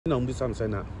na mbisa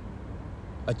msana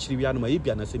achiriwia no ma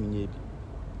yebia na se menye bi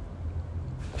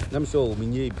na me se o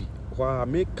menye bi wa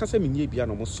me ka se menye bi na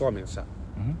mo so me nsa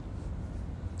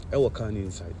e wo kan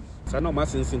inside sa na ma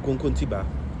sensin konkonti ba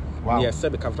ye se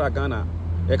be kafra Ghana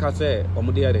e ka se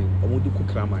omode yare omode ku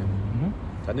kraman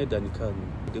sa ne dani kan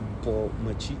de bo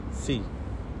machi sei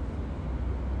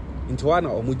nti wa na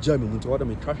omujja me nti wa da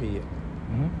me twahwe ye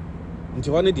nti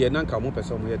wa ne de na nka mo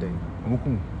pese omo ye den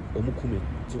omukume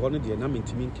ti hono de na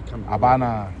mentimi nkika me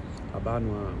abana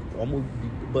omo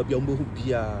babia mbo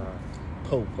bia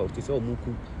pau ti se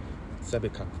omuku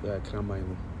sabeka kraman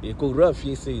no e ko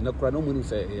rafie sei na kura no mu ni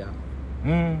se ya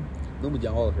no mu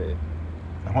ja ho he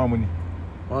ho mu ni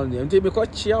on ye nti be ko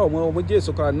chia omo je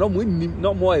so kura no mu ni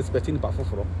no more expecting pa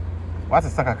foforo what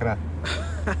is sakakra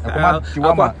akoma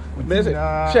kiwama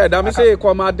share da me say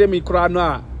ko ma de mi kura no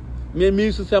a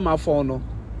me su se ma phone no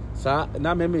sa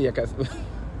na me ye ka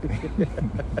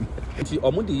nti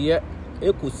omude ye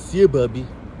ekosie baabi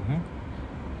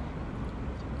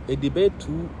e debate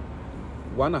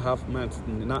 1.5 months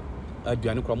na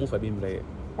aduane kra mo fa bi mreye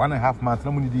 1.5 months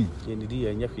na munidi ye nidi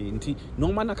ye nya fe nti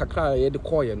normal na kakra ye de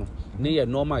koye no ne ye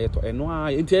normal ye to eno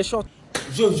a nti e short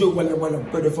Jojo wala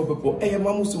better for people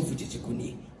mamu so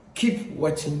fuchichikuni keep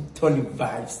watching Tony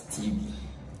Vibes TV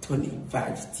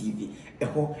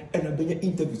eho ena benya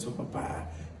interviews for papa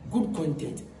good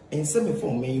content and some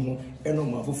from me and no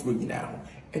more for now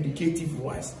educative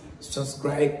ones.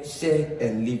 Subscribe, share,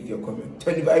 and leave your comment.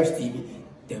 25 TV,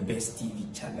 the best TV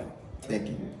channel. Thank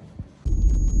you.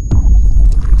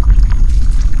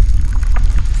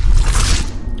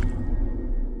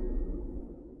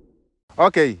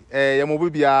 Okay,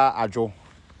 Yamobibia Ajo.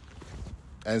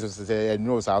 And so say,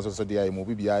 no, so dear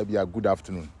Yamobibia be a good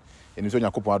afternoon. And so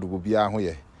Yakopo will be a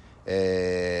hoye.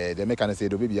 The mechanic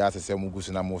said, the baby asked a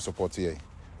Mugusina more support here.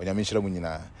 When you mention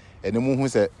Munina, and the moon who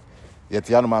said,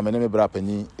 Yetiano, my name is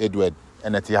Brapeni, Edward,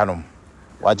 and Etianum.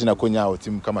 Wajina Konya or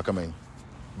Tim Kamakame.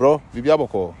 Bro,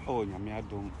 Bibiaboko. Oh, Yamia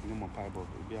don't no more pipe,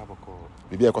 Bibiaboko.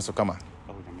 Bibia Kosokama.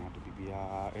 Oh, Yamia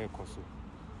Bibia Air Coso.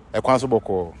 Akwantuo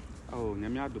Boko. Oh,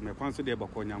 Yamia do me Kwanso de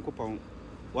Boko, Yankopon.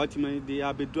 What you mean, they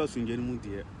are bedros in General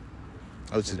dear.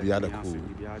 Oh, to be other cool.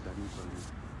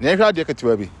 Never dear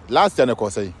Katuabi. Last year, I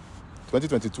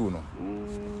 2022, no.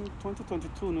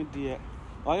 2022, no dear.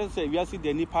 I say, we are see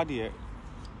the Nipa dear.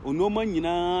 O no man, you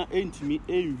know, ain't me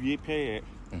a repay.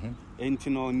 Ain't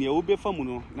no near Ube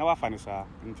Famuno, now Fanisa,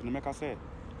 into the Mecca say,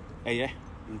 eh,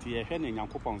 into your hen and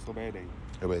Yankopon so bad.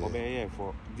 Obey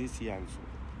for this year.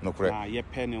 No correct. Ye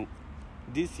penny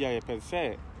this year, per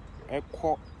se, a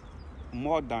quart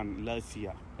more than last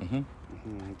year.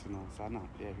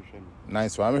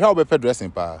 Nice one. I mean, how about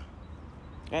dressing, pa?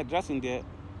 Yeah, dressing there.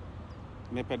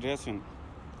 Me dressing.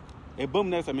 A boom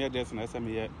nest a mere dressing, as a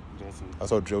mere dressing. I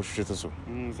saw Joe shit so.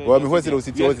 Well, I mean, what's the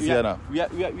city now?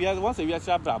 We are once a year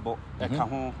sharp brabo, a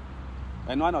cajon,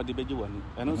 and one of the big one,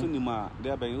 and also Nima,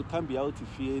 there by you can be out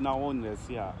if you now on this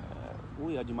year.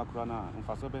 We are the Macrona and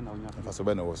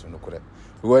Fasobena was no correct.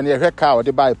 When you hear cow,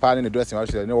 they buy pan in the dressing, I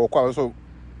should know also.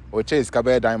 Or chase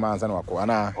Cabe diamonds and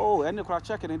Wakwana. Oh, and the crowd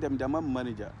checking them, the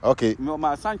manager. Okay,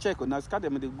 my son check on us, cut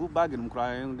them with the good bag and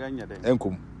crying,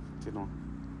 Enkum.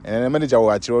 And the manager will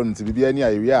watch on to be any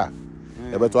area.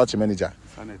 About watch a manager.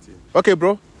 Okay,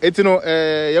 bro. It's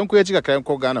young Kuchika can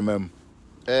call Ghana, ma'am.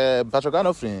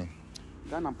 Patrogano free.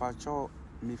 Ghana Pacho,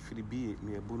 me free be,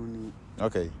 me a Buruni.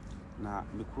 Okay. Now,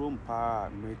 me chrome pa,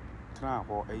 me tran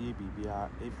or a BBA, a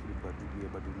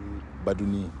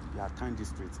Baduni. Yeah, kind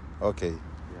district. Okay.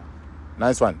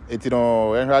 Nice one. It's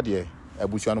radio. A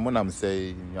bush on Monam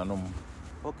say, Yanum.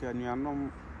 Okay, and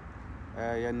Yanum,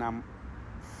 Yanam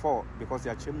 4 because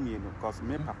you're chimney, because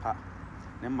me papa,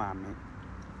 ne mammy,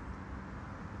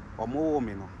 or more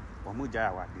women, or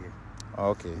Mujawa, dear.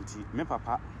 Okay. Me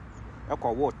papa, I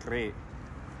call war tray,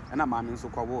 and a mammy so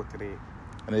called war tray.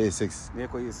 And it is 6. They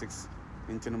call you 6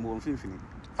 into the moon finfini.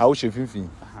 How should you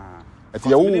at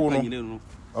your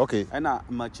okay. And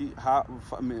much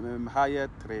higher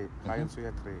tray, higher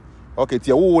tray. Okay,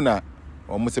 Tia Wuna,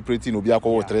 almost separating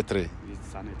Ubiako 3.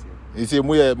 You see,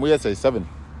 we say 7.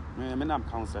 Me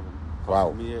count 7.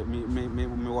 Wow.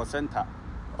 Me was center.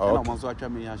 Oh, almost watch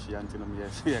me as she until me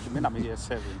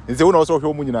 7. It's the one also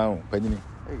home now, Penny.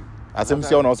 As I'm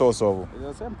saying, also so.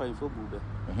 The same pain for Bube.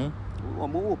 Or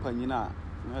more Penina,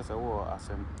 as a war as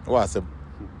him. Was him.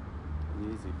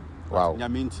 Easy. Wow.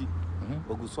 Yaminti.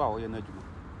 Oguswa, energy.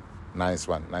 Nice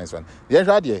one. Yes,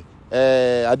 radio.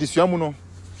 Addition,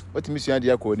 what mission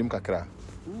dear call him Kakra?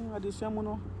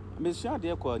 Addition, Monsieur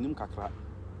dear call him Kakra.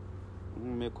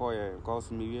 Me call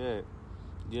calls me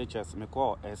DHS, me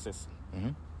call SS.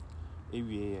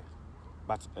 A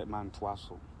but a man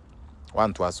twasso.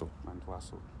 One to us.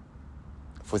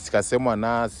 For Sikasemo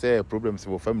na say problems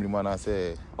for family man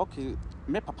say. Okay,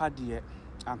 me papa dear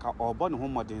anka obon ho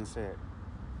modern say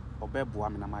obeboa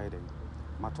me na mayeden.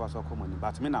 Mato aso komoni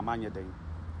but me na manye den.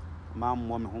 Ma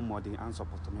mo me ho modern and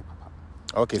support me papa.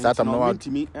 Okay, so that no one to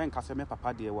me enka say me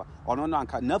papa dear wa. Ono no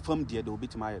anka na fam dear de obi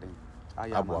to mayeden.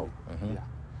 Aya ma. Yeah.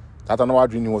 That no one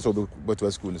dream was go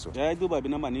to school so. Yeah, do ba bi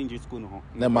na ma ninja school no ho.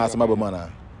 Na ma asema ba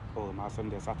mana. Oh, Massam,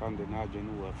 the Saturn, the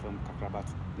Narjan were from Kakrabat,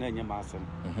 Nanya Massam.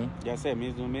 Just say,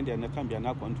 Miss Mende and the Cambia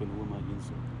Akwantuo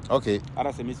A. Okay.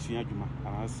 I say, Miss Fiajuma,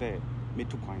 and I say, me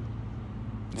too kind.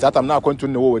 That I'm now going to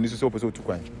know when this is opposite to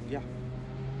kind. Yeah.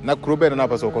 Na Kruber and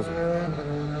Upper Socos.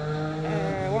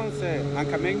 One say,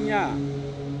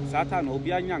 Ankamania, Satan,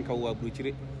 Obianka, or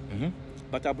Bruchery.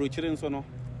 But a Bruchery and so no.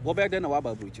 What better than a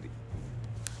Waba Bruchery?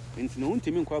 Into no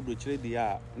team called Bruchery, they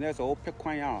are, and there's all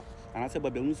pequine out. And I said,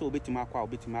 but the so bit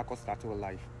Marco started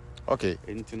life. Okay.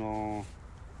 And you know,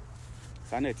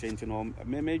 Sanet, you know,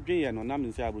 may dream and no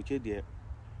name say I will there.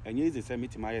 And use the same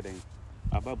to my head.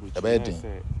 About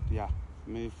yeah,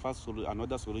 may first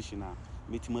another solution.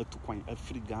 Meet me to coin a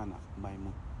free Ghana by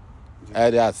moon.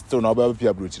 That's still no baby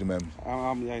abruch, ma'am.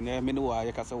 I know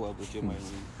I can say, well,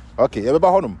 okay,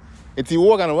 everybody hold it's you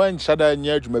walk and one shadow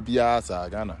near Jumabia,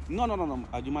 Ghana. No,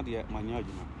 I do my dear, my near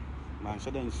my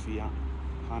shadow is fear.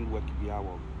 Handwork be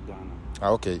our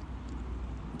Ghana. Okay.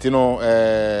 Tino,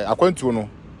 Akwantuo no.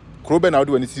 Krobe na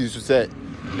do anything to say.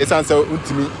 Let's answer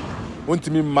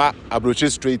untimi ma abroche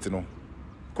straight no.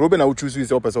 Krobe na choose is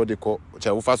your person they call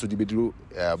cha wo faso di bedru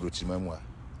abroche mamu.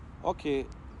 Okay.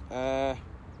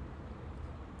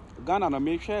 Ghana na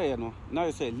me hwe no. Na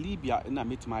you say Libya na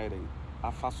meet my ren.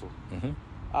 Afaso.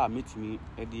 Meet me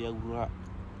e de awura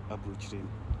abroche.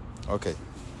 Okay.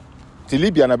 Ti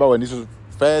Libya na ba wani so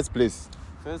first place,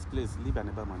 Libya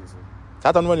never money so.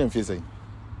 Satan one face say.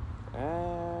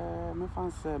 Me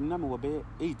fancy na me be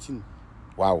 18.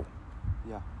 Wow.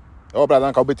 Yeah. Oh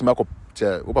brother ka obetimi akọ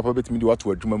che, wo papa betimi di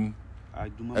watu adwuma mu.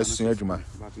 Adwuma. Esun adwuma.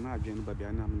 But na adwen ba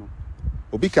bia na me no.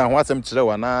 Obi kan ho asem kire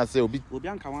wa na say obi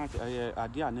anka wa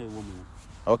ade a na ewo mu.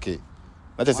 Okay.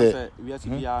 Na che say we asi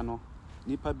bia no.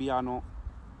 Nipa bia no.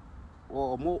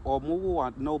 Omo wo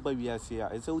na oba wi asi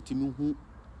a, e say utimi hu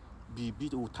be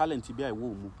talent be I wo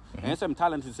mu. And some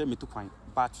talent is me to coin,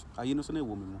 but you know so na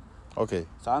wo mu. Okay.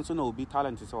 So answer no be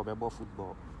talent is obey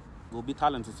football. Will be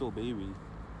talent is obey we.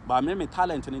 But me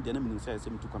talent in the name say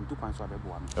me to come to coin so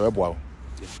obey.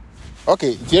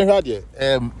 Okay, here at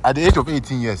the age of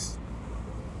 18 years.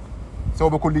 So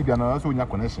we could Libya na so nya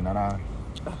connection na.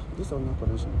 This is no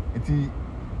connection. Enti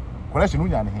connection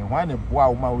unya ne why na boa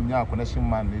wo ma unya connection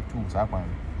man na tu sa kwan.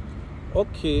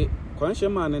 Okay,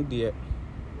 connection man there.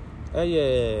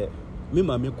 Me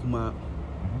ma me kuma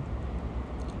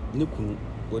ne kunu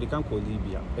ori kan ko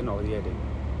Libia e na ori eden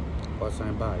o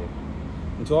san baaye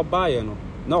nti o baaye no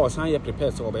na o san ye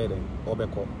prepare so obey den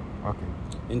obeko. Okay.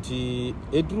 Nti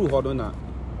eduru ho do na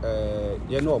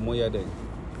ye na o mo ye den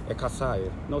e kasaye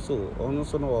no so ono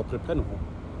so no o prepare no ho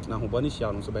na ho bani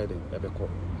hia no so be den ebeko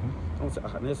on se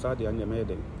na sa de anya me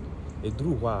den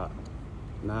eduru ho a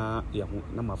na ye ho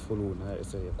na ma follow na e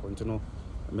se ye continue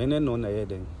mene no na ye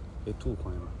den etu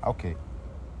kwan. Okay.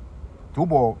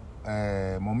 Tubo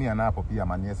mommy and Poppy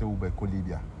amanye se ube ko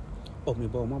Libia. Oh me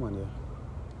bo mama ne.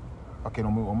 Okay, no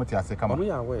mo ti ase kama. No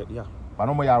ya we yeah. Ba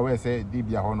no mo ya we se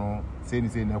Libia ho no se ni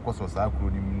se na ekoso sa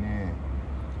kuro ni ne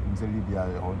mse Libia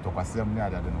ho to kwasem ne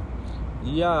adade no.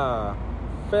 Yeah.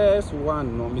 First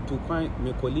one no me to kwan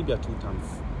me ko Libia 2 times.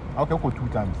 Okay, ko 2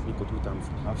 times. Me ko 2 times.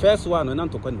 Okay. First one no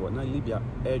to kwan na Libia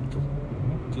edjo.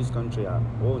 This country a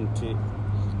won't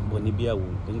Libya wo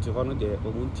nti hono de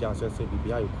omunti asese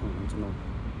bibia yoku nti no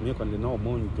me kon de na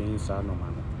omon dwen sa no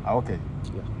man. Okay.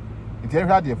 Yeah. It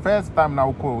had the first time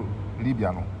now ko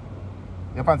Libya no.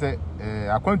 You fan say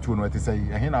Akwantuo no say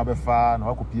he na be fa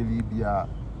na wakopie Libya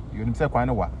you nim say kwan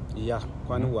ne wa. Yeah,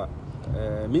 kwan ne wa.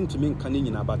 Mintimi nka ni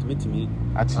nyina but mitimi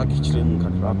akikire mu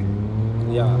kakra.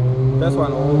 Okay. Yeah. First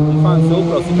one fan so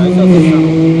cross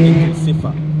it is safer.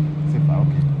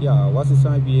 Okay. Yeah, what's the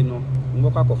sign be no.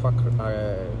 Mboka ko fa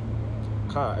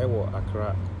car ewo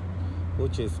Accra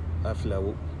which is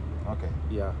Aflawo. Okay.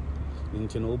 Yeah.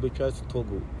 Nti no obetwa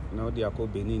Togo na odi akọ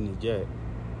Benin Niger.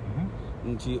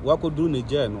 Nti wakodu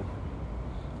Niger no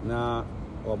na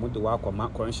omo de wakọ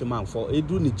Koranhye manfo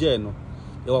edu Niger no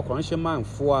e wa Koranhye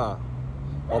manfo a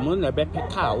omo na be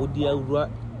peka odi awura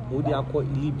odi akọ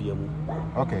Libya mu.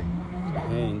 Okay.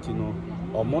 Nti no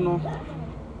omo no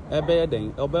ebe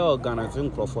den obe organize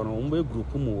nkrofo no omo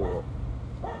group mu wo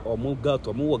omo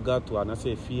gato ana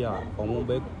se fia omo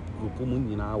be group mu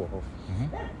nyina wo ho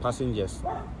passengers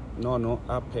No,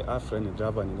 I friend the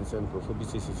driver in the same profile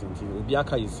business in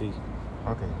Obiaka you say.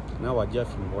 Okay. Now I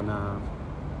just from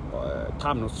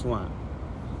time no swan.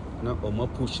 Now or more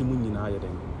pushing me in higher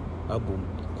than a boom.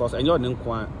 Because I know new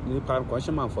park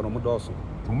question man for Modoso.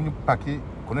 To me, Paki,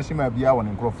 connection may be our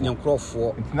Crawford. Young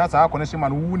Crawford. It's not our connection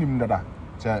man who him that.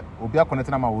 Obia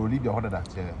connected will leave your order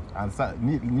and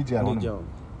need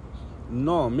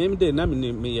no, maybe they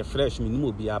name me a fresh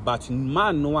minimum be a but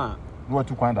man no what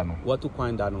to find no. What to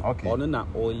find no. Okay. Or no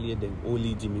only then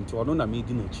only dimint or no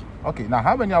meeting. Okay, now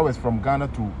how many hours from Ghana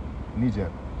to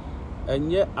Niger?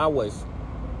 And yet hours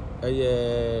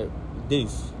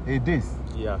days. 8 days?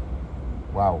 Yeah.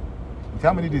 Wow.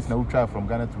 How many days now we try from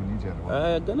Ghana to Niger?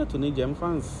 Ghana to Niger, in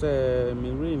France,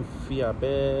 me rain fear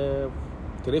bear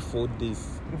 3-4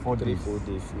 days. 3-4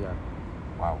 days, yeah.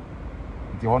 Wow.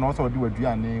 The one also do a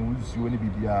name, we see only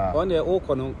be on the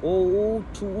all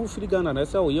two free Ghana, and I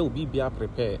say, oh, you'll be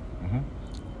prepared.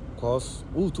 Because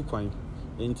all 2 points,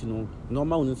 ain't no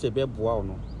normal, say, bear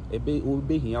boano, a bay will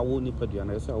be here, I won't nip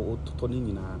and I say, oh, to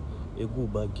Tony, a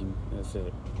good bag him, I say,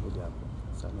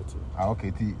 sanity.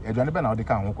 Okay, a gentleman now they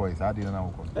can't go, I didn't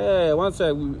know. Once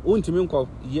I won't mean call,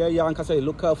 young can say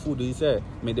local food, he said,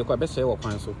 may the best say or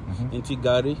so. Inti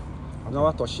Gary, now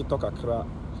I thought she talk a crap.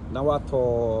 Now I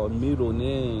thought Miro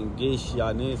ne,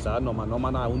 Geisha ne, no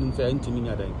man, I wouldn't say anything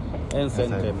and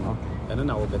send them. And then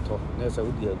I will get off. There's a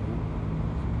good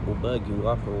bag, you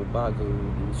up or bag,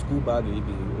 school bag,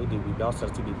 will be without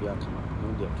certificate.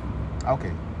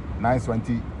 Okay,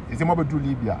 920. Is a mobile to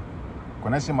Libya.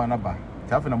 Connection manaba.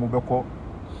 Having a mobile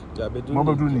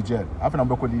mobile to Niger. Having a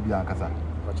mobile Libya and Casa.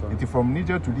 It is from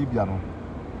Niger to Libya. No,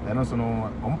 and also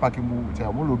no unpacking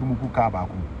move car.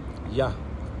 Yeah.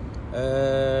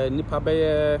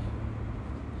 Nipa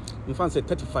in France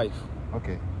 35.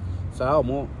 Okay. So how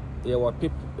more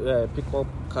pick up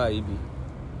car be.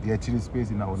 The actually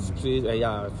space in our space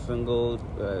yeah single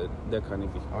there can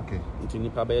be. Okay. It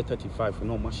nipa 35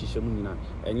 no much shemuna.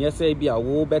 And yes say be a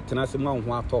wo bet na se man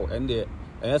ho ato and the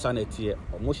yes an etie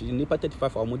almost nipa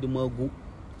 35 almost magu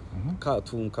car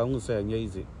to kan say nya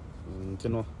easy.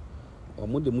 Ntino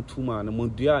almost mutu ma na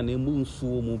modua na mu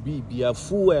nsuo mu bibia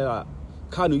fuel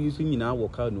Kanu using nyina wo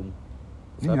kanu.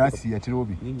 Nyina si akire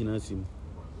obi. Nyina si.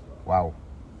 Wow.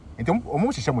 Enti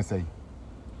omo hihye mo sai.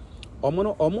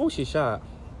 Omo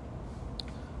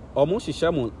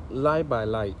hihye mo lie by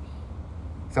lie.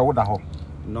 Se wo da ho.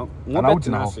 No, wo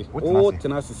betinase. O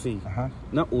tenase sei.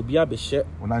 Na obi abehye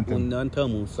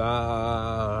onantamu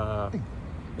sa.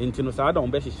 Enti no sa da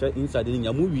on be hihye inside ni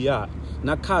nyamu wi a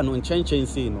na car no nchenchen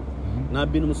sei no. Na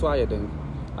binum so ayeden.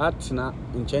 Atena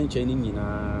nchenchen ni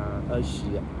nyina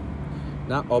ashia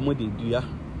na omo de dua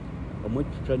omo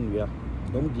twetwa nua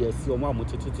omo de asi omo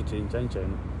amotete nchenchen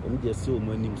omo de asi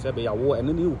omo anim sebe ya wo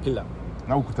ene ne upila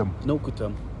na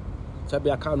ukutam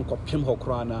sebe aka no kopem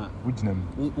hokora na wujinam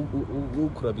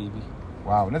ukura bibi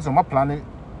wow next my plan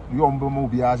you ombo mo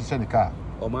bia hye ne car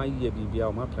omo aye bibia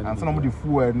omo plan and so no mo de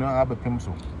fuel no abepem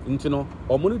so ntino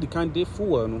omo no de kan de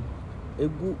fuel no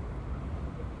egu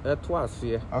eto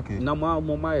ase na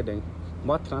mo ma den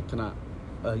mo tratana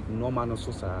normal no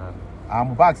so sa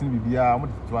am bags ni bibia mo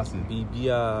de to ase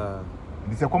bibia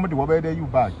ni se kom de wo be dey you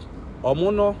bag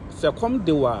omo no se kom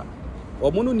de wa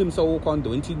omo no nim se wo kon de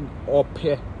nti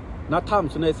ope na time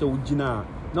so na se wo gina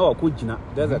na wa ko gina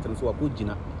desert no so wa ko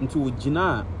gina nti wo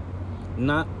gina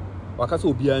na wakase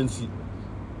obi ansi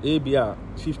ebia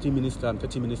 15 minutes time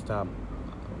 30 minutes time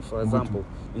for example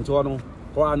nti wono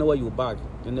ko na wa you bag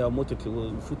and the motor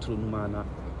to futuro no mana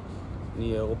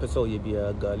ni opeso ye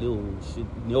bia galeo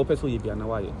ni opeso ye bia na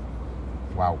waye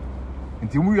wow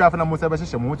nti mu wi afana mo se be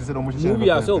hye mo te se do mo hye mu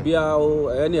wi ase obi a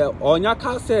ene onya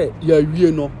ka se ya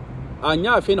wie no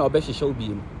anya afi na obe hye obi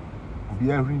mu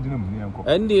obi a huri ndina mu ni enko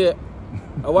ende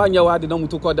awanya wade na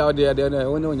mutu ko da de na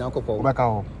woni onya akopɔ obeka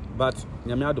ho but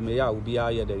nyame adom ya obi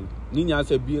a ye dai ni nya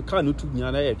se bi ka no tu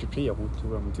nya na ye twetwe ye ho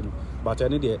tu ram ti no but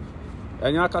ene de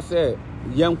anya ka se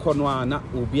yenko no ana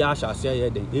obi a hyase ye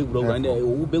den ewura na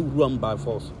o be wura am by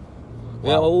force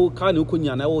o ka ne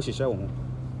kunya na o hyehyɛ wo ho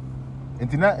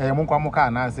entina mo kwa mo ka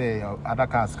na se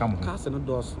adaka ska mo ka se no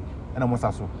doso na mo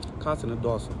saso ka se no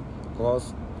doso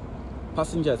cause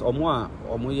passengers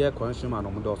omo ye consumer no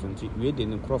mo doso nti we dey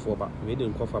in crofo ba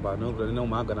no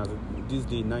ma organize this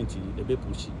day 90 e be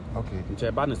push okay nti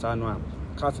e ba ne sa no a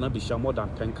cars na be share more than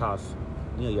 10 cars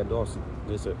near your doors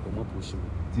they say omo push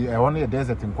ti e won ye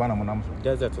desert nkwa na mo nam so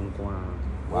desert nkwa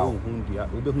wow hundia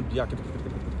obe hundia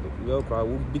yo kwa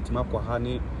wo bitima kwa ha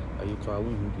ne ayi kwa wo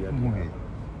hundia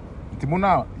nti mo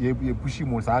na ye push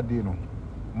mo sa de no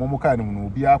mo ka ne mo no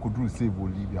obi akoduru save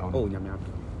Libya oh nyame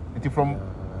ado nti from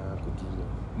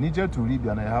Niger to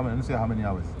Libya na how many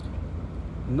hours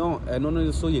No, I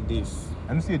don't so your days.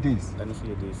 I don't see your days. I don't see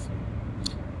your days.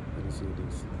 I don't see your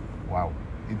days. Wow.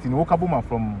 It's in Okabuma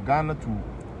from Ghana to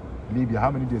Libya.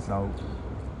 How many days now?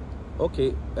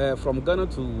 Okay, from Ghana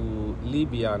to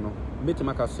Libya, no.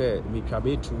 Metimaka say me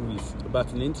travel 2 weeks, but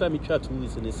in the interim me travel 2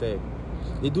 weeks, and they say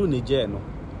they do Niger, no.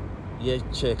 Ye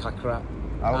check kakra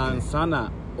and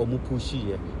sana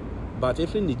omupushi. But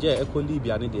if in Niger, echo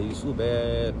Libya, they use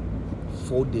be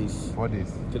 4 days. 4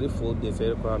 days. 3-4 days.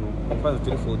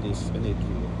 3-4 days, and they do.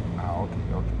 Ah, okay.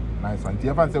 Nice one.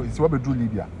 Tia fan say it's what we do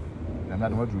Libya. I'm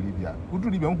not what do Libya. Who do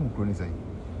Libya? Who can say?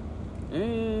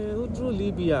 Who drew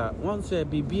Libya? Once a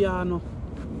Bibiano.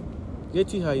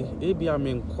 Yeti high, Abia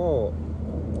men call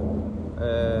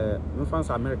France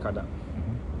America. Da.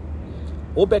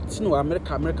 Obet no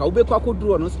America. Obekwa could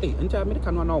do on us. Enter America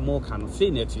no more can say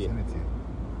net here.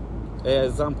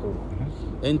 Example.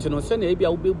 And no send Abia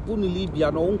will be Buni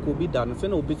Libya no uncle be done.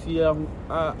 Send Obetia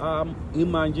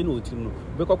imagine what you know.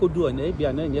 Beka could do an Abia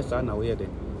and yes, I know where then.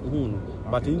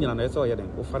 But in Yan, I saw you then.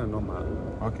 Oh, fun and normal.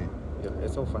 Okay. Yeah,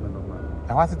 it's so fun and normal.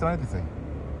 And what's it trying to say?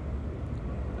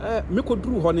 Me could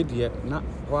do honey dear, not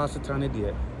what's it trying to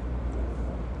dear.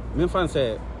 Me fan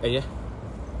say,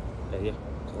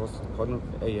 cause honor,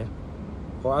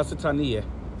 what's it trying to year.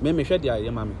 Me shed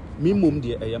dear, mammy. Me mum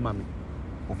dear, mammy.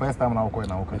 First time now,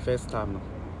 okay. First time, no.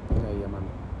 Yeah, mammy.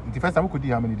 The first time we could do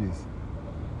how many days?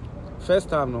 First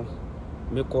time, no.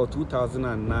 Me call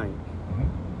 2009.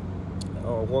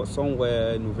 Or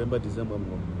somewhere November, December.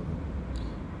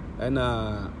 And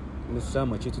Mr.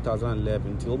 Machi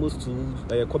 2011 till almost 2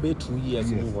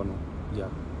 years. Yeah.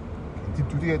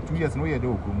 2 years no year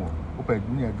do go open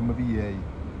dunia dwuma bi ye.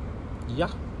 Yeah,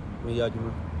 me ya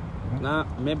dwuma. Na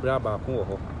me bra ba ko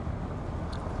ho.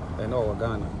 And all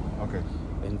Ghana. Okay.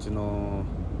 And you know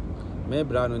me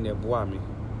bra no ne boa me.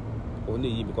 Only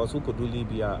yi because who could do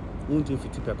Libya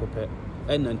 150 pekope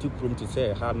and 90 krom to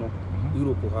say ha no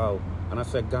Europe how and I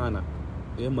said Ghana.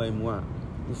 E mai mu a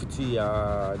ufiti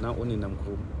ya na oni nam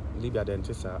krom Libya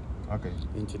dentisa. Okay.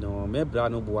 Inti no me bra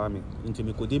no boa me. Inti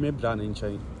me kodi me bra no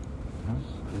nchen.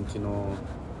 Inti no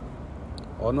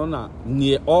ono na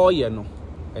nie all ye no.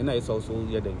 And I also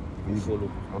ye den follow.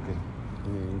 Okay.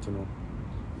 Inti no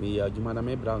me ya juma na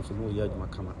me bra so no ya juma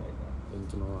kama.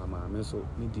 Inti no ama me so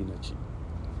ni di na chi.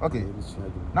 Okay.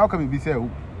 Now can we be say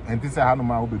and this ha no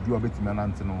ma obedu obetime na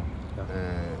nti no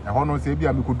hono say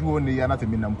bia me kodu oni ya na te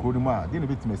me nam kro ni ma de na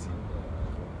betime si.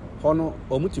 Hono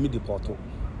omutimi deporto.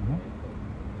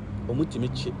 Omutimi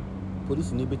chi.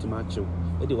 Police ni betime achew.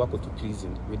 E dey work to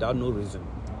prison without no reason.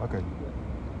 Okay.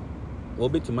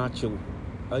 Obetime achew.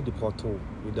 I deporto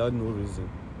without no reason.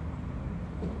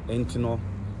 Entino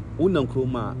unam kro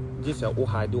ma just o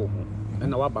hide o ho.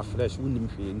 And na ba fresh unim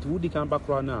hwe. Nti wudi kan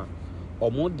bakro na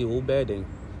omo de o beden.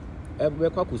 Everywhere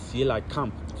kwa see like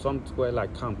camp, some square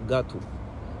like camp gato.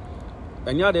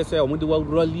 And ya they say omo de wa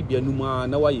Libya no ma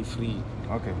na wa free.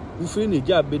 Okay. We free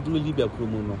Niger bedru Libya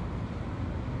kromo no.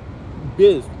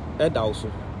 Base head also.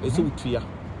 Ese utua.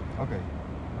 Okay.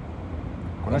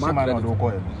 Connection man do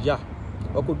ko yeah.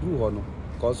 Okodu ho no.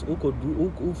 Cause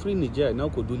okodu free Niger na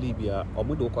okodu Libya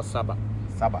omo de ko Saba.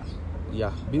 Saba.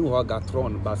 Yeah, being who got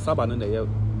thrown but Saba no dey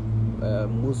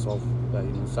most of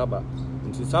in Saba.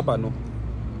 In Saba no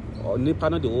nipa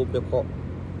no de wo beko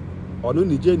ono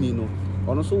Niger ni no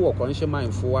ono so wo connection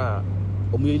man fo a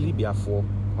omo Libya fo.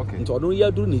 Okay. Nti ono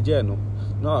ya duru Niger no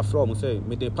na afro mo say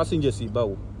me the passengers ba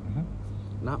wo.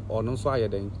 Na ono so aye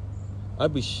den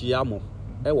abihia mo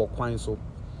e wo kwan so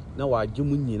na wa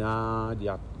agemu nyina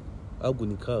dia agu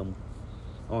ni kam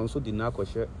on so di na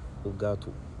akɔhye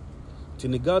ogato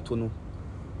tinigato no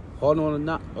hono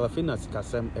na afina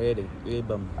sikasem eden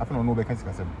ebam afina no be kan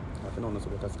sikasem afina no so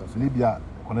be kan sikasem Libya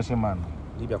connection man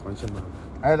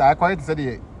I quite said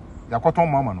ya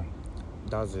kwaton mama no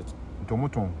that's it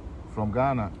ntomoton from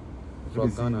Ghana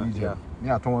yeah me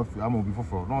aton am be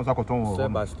foforo no so kwaton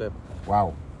step by step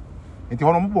wow enti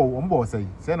hono mbo say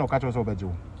na catch us obeje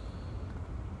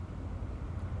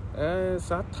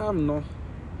satam no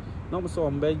so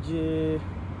ombeje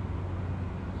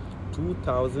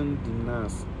 2000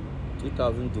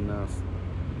 dinars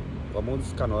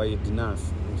almost can or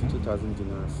dinars into 2000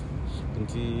 dinars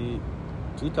into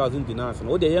 2000 dinars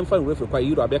no dey emfa refer kwa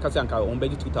euro abeka say anka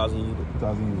ombeje 2000 euro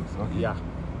okay yeah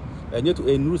and yet to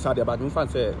enu sa dey about mfa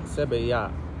say sebe ya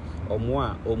omo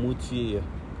a omutie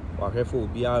wahwefo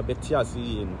obi a beti ase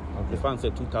ye no mfa say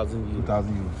 2000 euros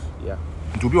yeah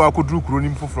to be wa kodru kuro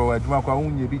nim foforo adwuma kwa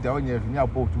wonye bi da wonye ni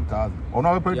about 2000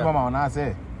 ono be peduma ma na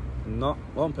say no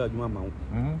one per adwuma ma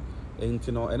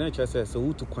enti no ene che say so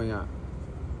wutu kwan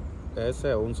a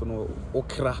say onso no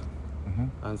okra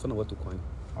and so no wutu kwan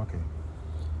okay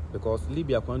because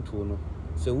Libya Akwantuo no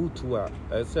say who to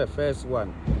say first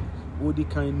one Odi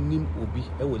kan nim obi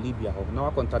e wo Libya ho na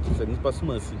wa contact say nipa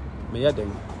sumasi me ya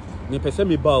den me pese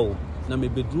me ba o na me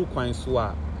bedru kwan so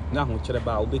a na ho kire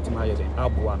ba obetima ye den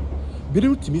aboa no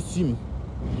biru timi sim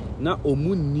na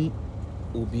omunni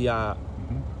obi a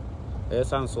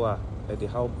sanso a the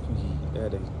help yi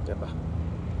den teba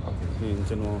okay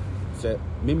nti no say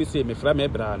me say me fra me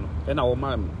bra no e na wo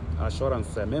ma assurance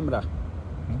say me mra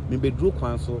me bedru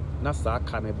kwan so na sa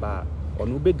aka ne ba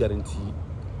ono be guarantee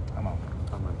ama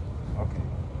okay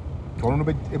ono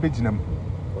be jinam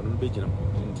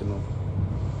nti no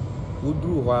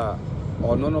wudru ho a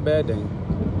ono no be den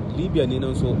Libya ni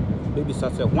no so baby say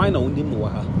why na undi mu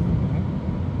ha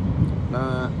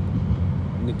na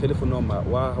ni telephone number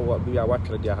wa bi a watch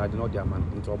dia ha no dia man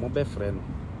nti omo be frɛ no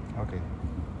okay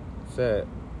say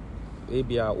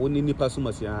ebia oni nipa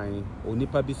sumasi an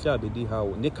onipa bi sia bedi ha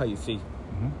o ne kai sei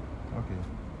okay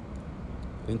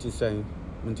nti say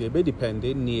nti be depend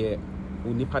near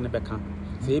onipa ne beka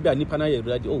say ebia nipa na ye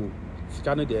ready oh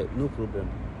sika no there no problem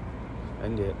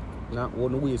and na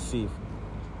wono we safe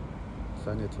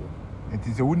sanity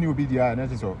nti se woni obi dia na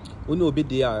so woni obi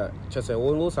dia chese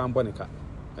wo sambonika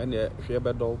and hwe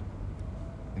be do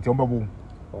nti ombabu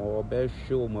o be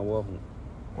hwe ma wo hu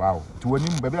wow ti woni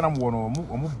bebe na mo no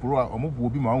omo bu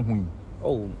obi ma hu yi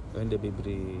oh and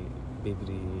bebre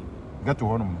gato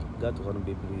honum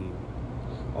bebre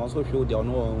also show the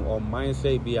on mind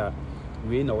say bia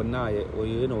we na wona ye o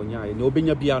ye na onya ye na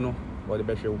obenya bia no o de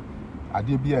be hwe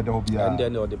ade bia da ho bia and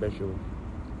then o de be hwe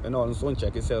and on so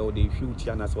check say o de hwe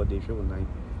tia na so de hwe nine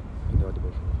and o de be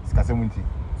hwe ska 70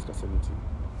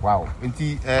 wow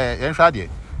nti yen hwa de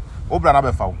obra na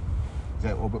be fa wo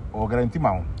je o guarantee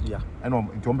ma wo yeah and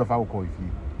nti o be fa wo ko ifi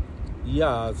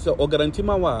yeah so o guarantee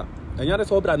ma wa enya de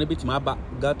so obra na betima aba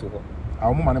gato ho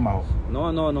awu ma ne ma ho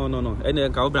no ene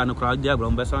ka obra no kra dia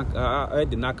bro mbesa e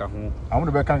de naka ho awu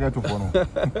de be kan gato fo no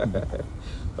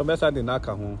o mbesa de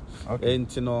naka ho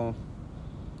enti no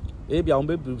e bia o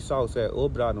be brisa say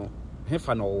obra no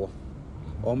hefa no wo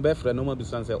o mbe frɛ no ma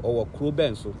bisan say o wo kro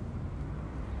ben so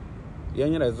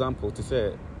yenye example to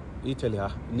say Italy ha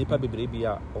nipa bebre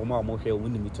bia o ma mo hwɛ o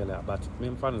ni Italy but me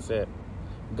mfa no say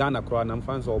Ghana kro na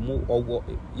mfa so o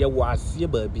ye wo asie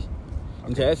ba bi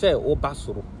nti e say o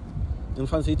basoro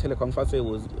mfa say Italy kon fa say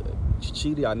was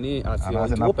chichiri ani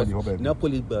asie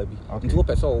Napoli ba bi nti o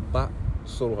pese o ba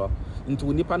soro ha nti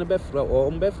nipa no be frɛ o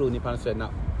mbe frɛ nipa no say na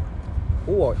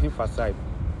o emphasize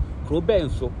kro ben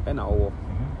so e na o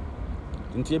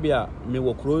nti bia me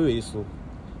wo kro we so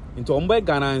nti o mbe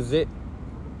Ghana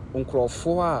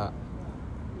onkrofo a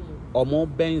omo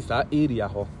ben sa area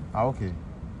ho okay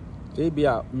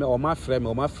ebia me o ma frɛ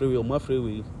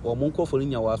we omo nkofo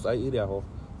nya wa sa area ho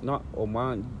na o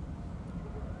ma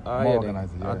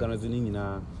organize ni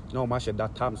nyina na o ma hye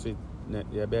that time say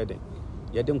ye be den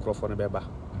ye de nkrofo no beba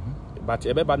but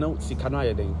ye beba no sika no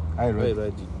aye den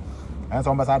ready and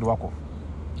so ambassador wako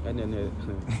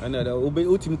ene obe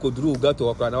ultim koduru gato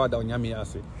wakra na wada onyame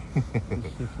ase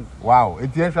wow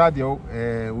etien hwa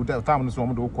de time no so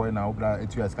mo do koy na obra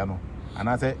etu aska no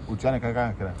ana se otua ne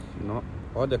kaka kra no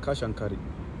all the cash and carry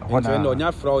ene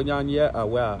onya fra onya nye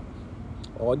awa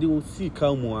all the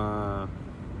sika mu a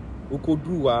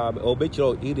ukoduru a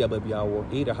obekiro area ba bia wo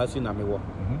area hasi na mewo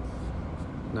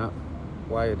na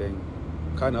why then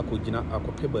kana ko gina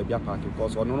akope ba bia park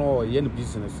because ono no ye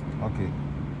business okay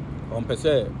on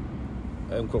pese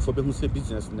nkrofo be hu se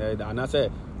business na ana se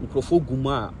nkrofo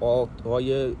guma o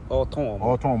ye o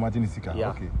ton ma jini sika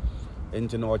okay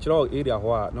enti no chiro area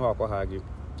ho a na wakọ hage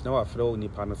na wa frɛ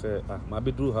nipa no se ma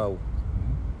bedru ha o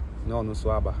na ono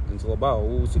so aba enti oba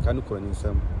o sika no kro ni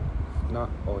nsam na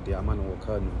o de ama no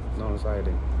woka no na ono so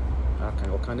ayede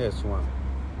aka o kan na eso a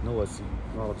na wasi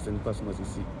na o se nipa so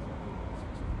masisi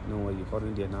na wo yi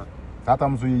foreign de na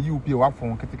Satam so ye UP wa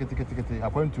fon kete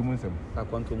Akwantuo mu nsem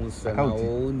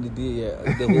o ni de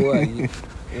the whole ayi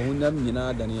ohunam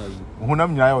nyina dane ayi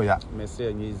ohunam nyina yo ya me say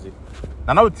anyeze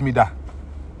na otimi da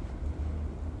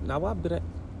na wa bre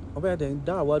obe den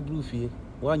da wa duru fie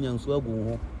wa nyanso agu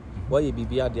ho wa ye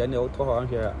bibia de na o to ho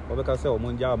anhwe a obe ka say o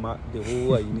monja ama the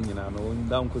whole ayi ni nyina no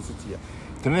ndam ko city a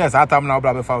tene ya Satam na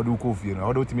obra be fa do ko fie no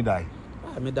o do otimi da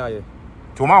me da ye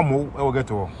to ma mo e wo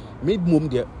geto mid mom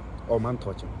de o man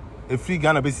touch free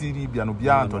Ghana be see Libya no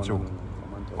bia antoche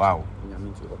wow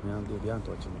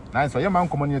nice so ye man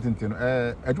common yet ntino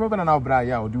adwuma be na obra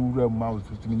ya odi wura mu ma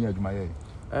otumi ni adwuma ye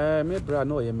me bra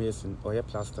no ye mason or ye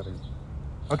plastering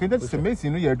okay that's the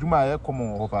mason no ye adwuma ye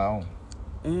common ho pa ho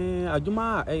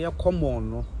adwuma ye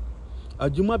common no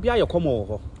adwuma bia ye common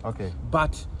ho okay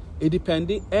but it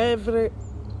depends every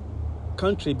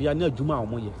country bia na adwuma o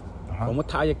mo ye Omo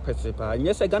tie pesepa.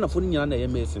 Yes, I Ghana for nyina na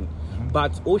mason.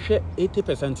 But o hwe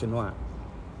 80% no a.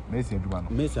 Mason adwuma no.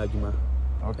 Mason adwuma.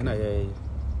 Okay. Na ye.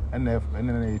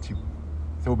 Na cheap.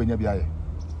 So obenya bia ye.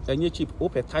 Enye cheap. O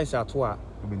pe ties ato a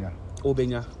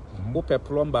obenya. O pe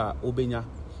plumber obenya.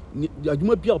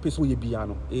 Adwuma bia o pe so ye bia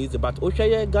no. Is but o hwe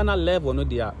ye Ghana level no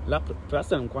dia. La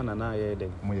president kwa na ye dey.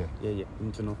 Ye.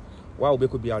 Ntino. Why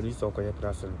obeko bia no so ko ye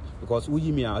president because we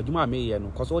yi me adwuma me ye no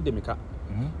cause o de meka.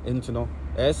 Ntino.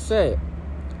 Say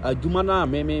adwuma na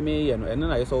me ye no ene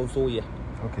na ye so ye.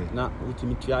 Okay. Na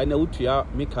ultimate na utua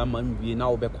meka man wie na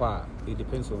obekọ a it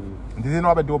depends on you. Ndidi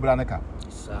na obedo bra neka.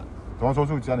 Sir. Don't so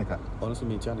utua neka. Also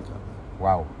me tia neka.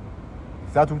 Wow.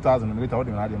 Is that 2000 later what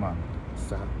do you na dey man?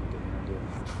 Sir.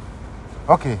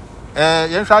 Okay.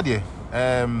 Yen hwa de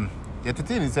ye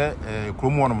tete ni se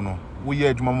kromo onom no wo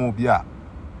ye adwuma mo bi a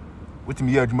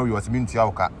wotimi ye adwuma wi wasemi ntia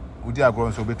wo ka wo di agro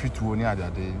nso betwituo ni ade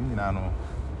nyina no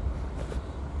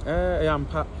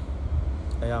Yampa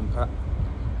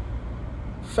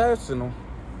first no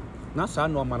na sa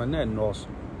no mara na nurse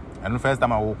and first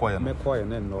time I wo koye no me koye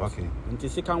na nurse okay nti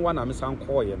second one na me san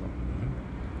koye no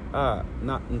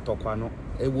na ntokwa no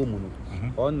ewo mu no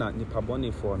on na nipa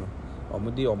bonifo no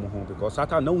omudi omo because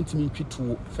aka na untimi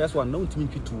ntwitu first one na untimi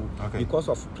ntwitu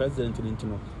because of president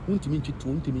ntino untimi ntwitu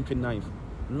untimi ntwi knife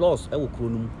loss ewo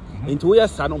kronum nti wo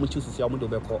yesa na omo chusisi omo do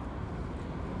beko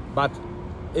but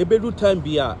ebedu time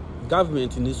bia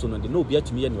government ni so no de no bia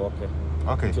timi ye ne ope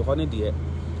okay so hone de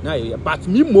na but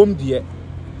me mom de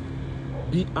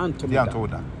bi antomi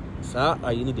da sa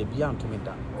ayi ni de bi antomi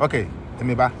da okay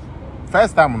timi ba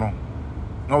first time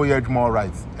no we adwuma all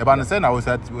right e ba no say na we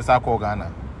sa call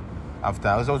Ghana after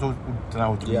also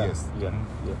 2 years yeah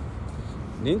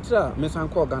Nintra me san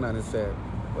call Ghana and say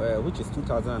which is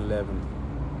 2011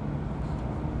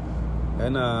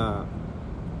 and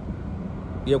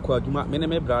ye kwa adwuma me ne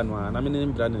me bra no na me ne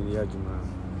bra na ye adwuma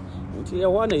nti ye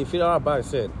wa na e feel about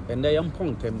said and they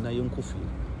pontem na ye nkofi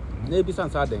na e bi san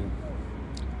sa den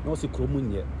no si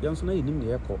kromunye ye nso na yenim ne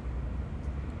ye kɔ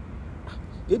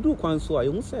edu kwan so a ye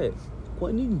hu say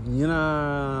kwa ni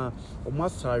nyina o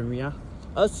masarwia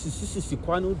asisi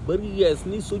kwan no barriers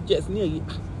ni soldiers ni ayi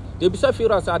e bi sa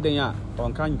feel sa den a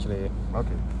on kan kire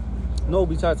okay no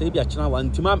bi sa say bi a kina wa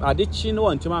ntima adechi no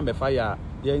ntima be fire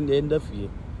ye nda fie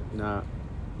na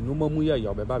no mamu ya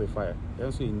ya obeba be fire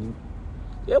ye so enim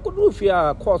ye kudu fie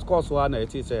a course wa na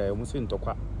eti say mu sin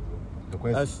tokwa the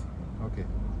question okay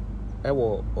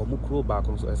ewo omukro back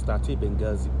on so started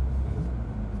Benghazi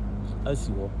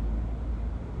asiwo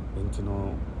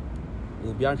entino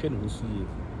obi anhwe no so ye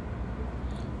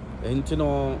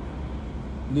entino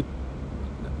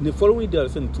the following day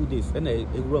in 2 days and a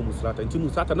musrata enti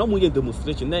musrata na mu ye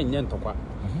demonstration na enye ntokwa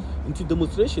enti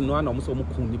demonstration no na mo so mo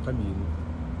kun nipa mienu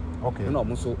okay na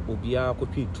mo so obia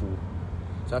kotwetu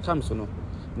satam so no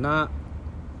na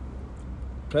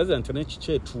president na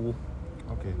chiche tu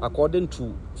okay according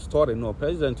to story no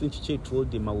president chiche tu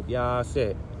de ma obia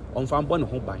say on fan bo ne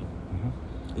ho ban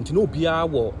enti na obia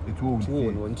wo tu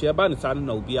no enti e ba ne sa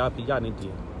na obia pija ne de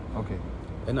okay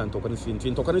ena ntokwa si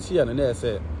enti ntokwa si ya na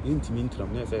ese intimi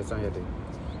ntram na ese san yede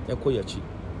ekoyachi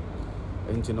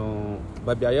enti no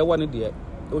babia ye wone de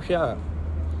o hwe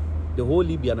the whole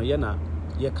Libya no ye na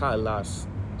ye car last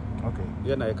okay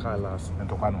ye na ye car last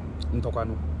ntokwa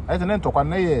no ai tene ntokwa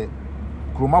na ye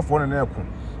kromafo no na ekon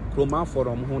kromafo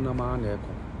ro mo na ma na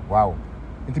ekon wow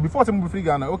enti before se mu free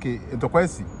Ghana okay ntokwa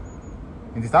si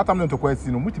enti start am ntokwa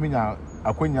si no mutimi nya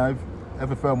akonya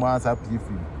FFM mu ansa free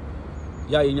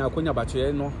ya yenya akonya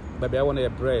bache no babia wona ye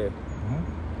bread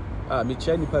me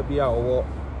che nipa bia owo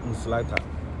muslaita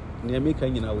ne me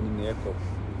kan nyina woni ne ekọ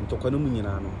ntokwa no mu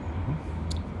nyina no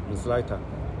muslaita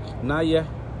na ye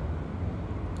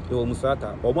o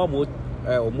muslaita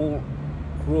omo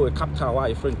kro capital wa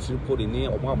different Tripoli ni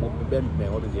omo bembe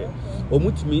o de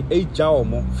omutimi eja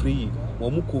omo free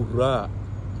omo kura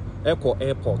ekọ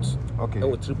airport okay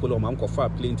o Tripoli omo amko fa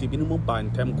plane bi ni mu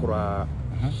bantem kura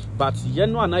but ye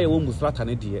no anaye wo muslata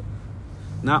ne de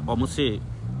na omo say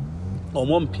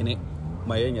omo mpene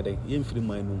ma ye nyede ye mfiri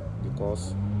man no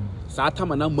because sa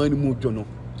tama na man mu dwo no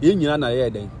ye nyina na ye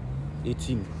den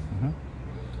 18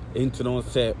 entino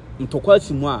say ntokwa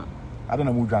si mu a ado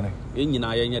na mu dwane ye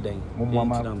nyina ye nyeden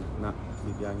na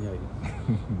bibi anya yi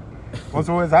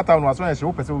also za ta no aso ye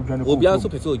wo pese wo dwane ko obi aso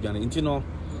pese wo dwane entino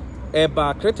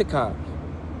eba critical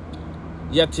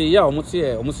yete ya omo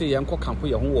se ye nko camp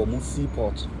ye ho wo mu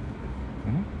seaport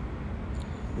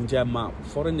njema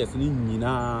foreigners ni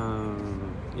nyina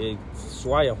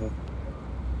soa ye ho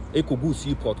ekogu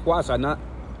seaport kwa sana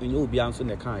enye obi anso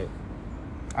ne kan ye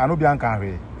ano bi anka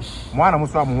hwe mo ana mo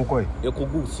so am ho koy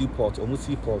ekogu seaport omo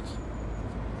seaport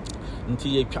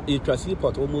until you try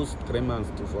seaport almost 3 months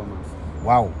to 4 months.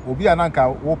 Wow. Obi ananka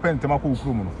open temako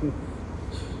ukrum no.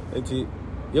 Until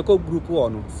you go group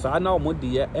one, Sana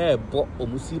Omodi air bought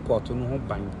omu seaport no home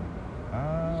bank.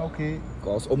 Ah, okay.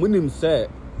 Because omunim say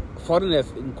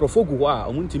foreigners in Krofogua,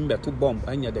 omuntim to bomb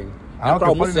any day.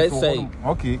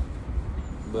 Okay.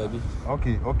 Baby.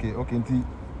 Okay. Inti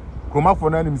Kroma for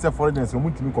name say foreigners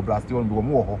omuntim ko blast on go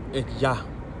mo ho. Yeah.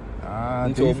 Ah,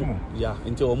 until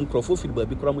omu Krofo fit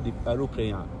baby kram the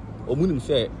aeroplane. Omunim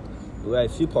say we are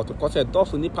seaport because a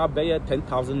dozen nipa bear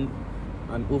 10,000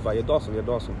 and over your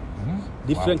dozen.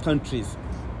 Different countries,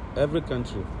 every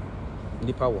country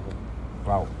nipa wo.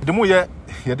 Wow. The more you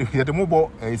the more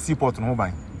seaport no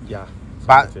ban. Yeah.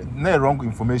 But no wrong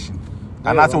information.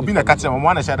 And that's been a catch them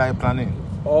one share that planning.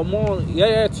 Or more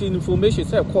information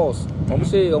say of course.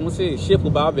 Almost say shape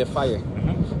about be fire.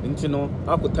 Into no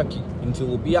akotaki into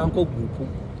obi anko group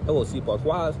e wo seaport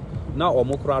was now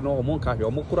omokura no omonka hwe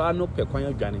omokura no pe kwan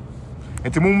adwane.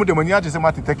 Enti mumu de mani age se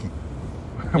mate taki.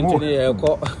 Enti e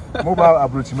ko mobile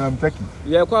approach me am taki.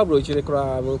 Ye ko approach re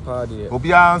kra bo pa de.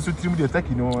 Obi an so trim de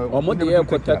taki no. Omo de e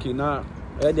ko taki na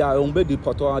e de on be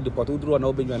deport duro na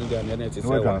obedwane de na enti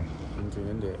say wa. Enti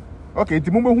ende. Okay,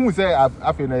 enti mumu hu say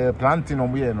afi na planting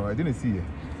no ye no e de na see ye.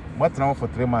 What now for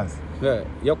 3 months? Yeah,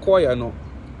 ye ko ye no.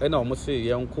 And almost say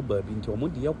young Kuba into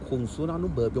Modia Consona no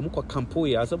Burb, Muka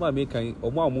Campoya, as about making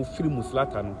or more free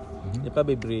Muslatano. The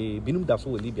Pabe Binum Dasso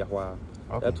Libya,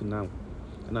 that to now.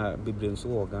 And I be brain so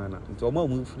organa. Into a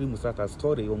more free Muslata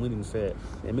story or meaning say,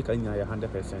 they make a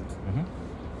 100%.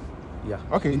 Yeah,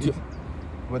 okay.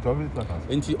 What are we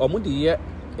into Omodia,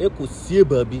 Echo see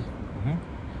Burby.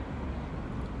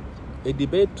 A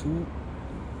debate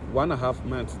 1.5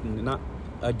 months, not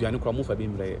a Gianni for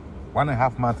being there.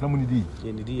 1.5 months no money di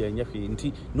ye nya fi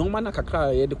nti no ma na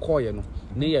kakra ye de koye no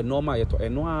ne ye normal ye to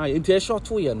eno a nti e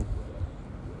short ye no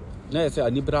na ye se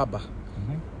ani braba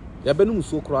ya benum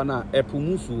so kro na epu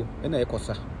musu na ye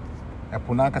kosa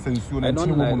epu na kasa nsuo na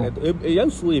nti wo no ya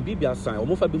nsuo ye bibia san o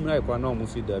mo fa bimu na ye kro na o mo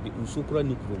se da bi nsuo kro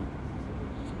ni kro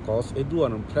cause edu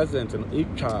on president no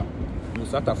etwa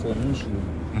musata for musu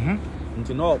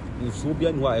nti no nsuo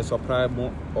bia ni wa e surprise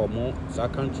mo o mo za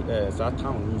country za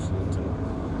town musu nti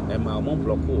Emma mon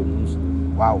block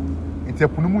wow. It's a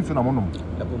punumus na monum.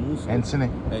 Enchine.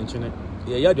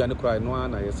 Ye ya aduane kra no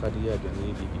na ye sade ye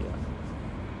aduane bibia.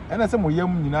 Ena se mo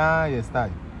yam nyina ye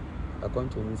style.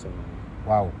 Akwantuo nsem.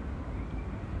 Wow.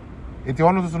 Enti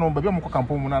hono so no ba bia mo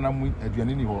kampo mu na mu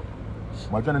aduane ni ho.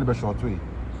 Mo aduane ne be short way.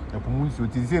 E punumus o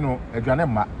ti se no aduane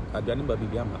ma. Aduane ba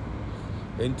bibia ma.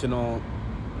 Enti no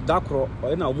dakro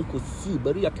o na mo ko si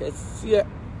bari akese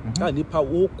na nipa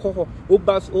wo ko wo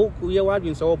bas wo ye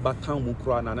wadwen se wo batan mu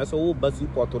kura na se wo basi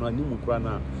porto na ni mu kura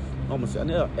na no mo se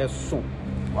na eso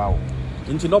wow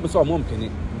nti no be so mo mpene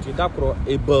nti dakro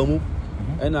e ba mu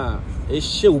na e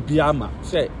hye obi ama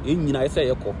se e nyina se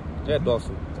ye ko e doso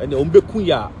e o mbeku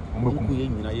ya ye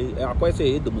nyina ye akwai se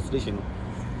e demonstration no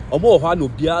o mo ho na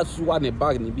obi aso ne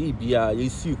bag ne bibia ye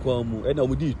si kwa mu e na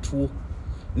o di tuo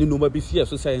ni no ma bi si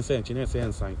so science engineer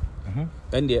science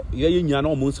and the ye nya na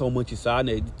omo nsa omo chisa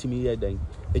na editimi ye dan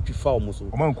etwifa omo so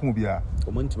omo nku bia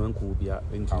omo ntima nku bia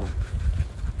enti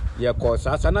ye ko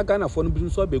sa na Ghana fo no bi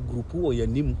so be group wo ya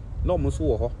nim na omo so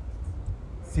wo ho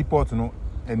seaport no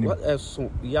eni what else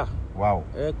yeah wow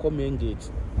e come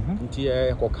engage nti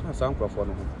e ko kan sa nkrofo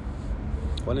no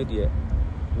ho one de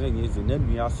na nyezi na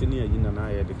nua ase ne ayi na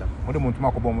ye deda mo de mo ntuma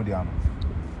akobọ mo de ano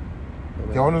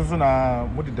ke hono so na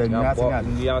mo de nua ase ne ade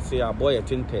nua ase aboye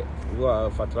tente wo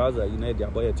fatraza united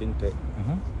aboye tente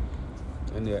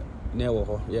ene ne wo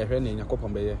ho ye hwe ne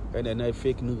nyakopon be ye ene na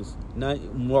fake news na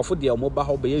mwofo de mo ba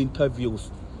ho be ye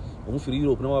interviews omo firi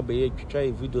Europe na wa be ye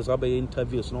twitwa videos wa be ye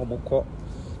interviews na omo ko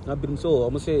na birim so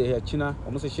omo se ye china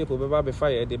omo se shape be ba be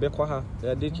fire de be ko ha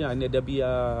de china ne da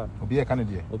bia obi e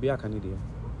kanade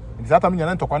Nzata mi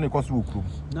nyana ntokwa ne koso okru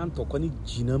na ntokwa ne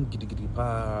ginam gidigidi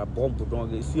pa bomb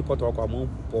don si poto kwa mo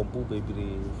bomb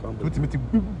bebiri from ultimate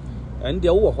and the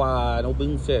wo hwa na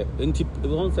obin say enti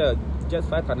won say just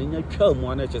fight and nya twa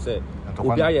mu na che say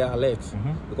obi aye alert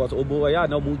because obo ya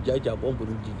na mu jaja bomb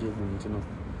no gige mu enti no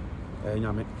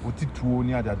nyame otituo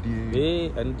ni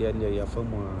adade and the ya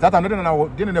famu Zata no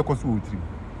de na koso otri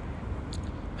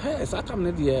hey Zata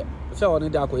me de say on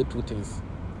de akwa two things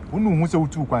unu hu se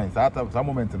utu kwan sa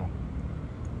moment no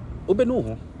obenu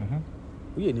ho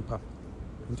uye nipa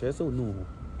nti se onu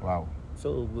ho wow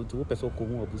so to person ko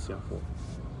hu abusiafo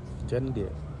jen de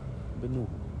benu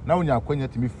na unya akwanya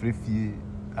timi frefie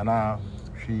ana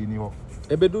hwe ni ho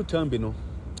ebedu tambi no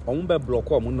omo be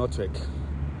block omo network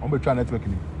omo betwa network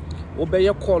ni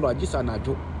obeye call agisa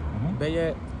najo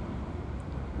beye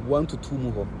 1 to 2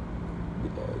 mu ho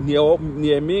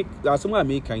near make asoma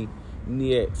make kan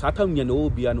near satam nya no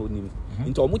bia no nim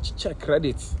into omo chiche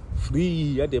credit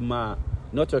free ya de ma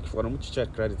network for omo chiche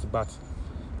credit but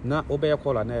na obey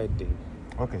call na e den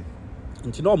okay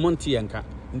into no month yenka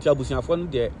into abusiafo no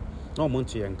de no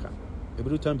month yenka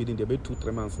every time be dey be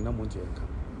 2-3 months na month yenka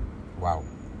wow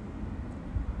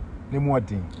ne more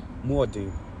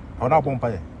din ona bompa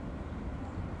ye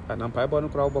ana mpa ebo no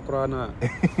kra obokra na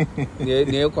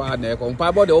ne ko mpa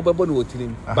ebo de obebo no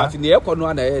otirim but ne ekọ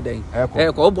no na ye den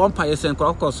ekọ obo mpa ye sen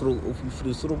kra kosoro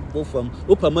ofifiri soro bofam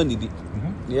opama nidi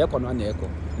ne ekọ no na ekọ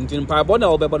nti mpa ebo na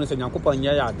obebo no se Nyankopon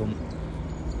nya ya adom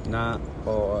na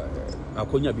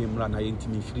akonya bi mra na ye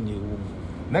ntimi firi nye ewu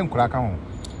na nkura ka ho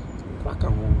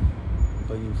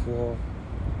bayifo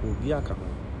obi aka ho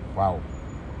wow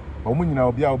omu nyina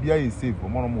obi ye save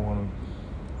omo no mo ho no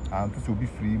and to be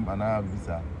free ana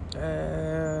visa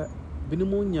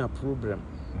binimunya problem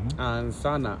and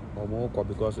sana omoko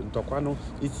because ntokwa no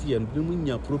isi en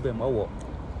binimunya problem awo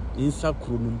insa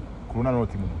kronum krona no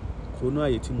timu no krono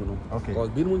ayetimu no because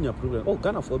binimunya problem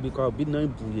Ghana for because bi nan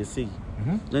bu ye sei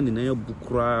na ni nan bu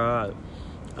kura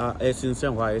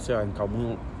esensen wa ese anka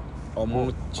mo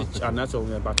omo chicha na so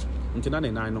me but ntina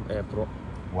ne nan no pro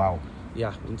wow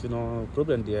yeah ntino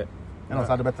problem there and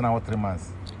also the better now 3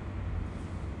 months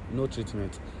no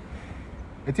treatment.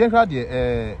 Eti ehwa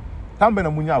de tambe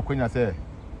na munya akonya se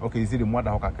okay is it mo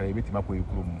da hokakara e betima ko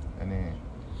yekuru mu ene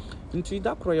nti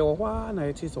da kro ye wo hwa na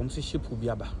yeti so mse shape bi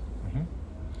aba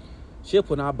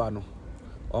shape na aba no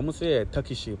omo se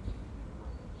turkey shape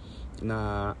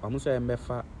na omo se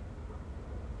mefa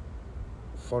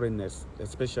foreigners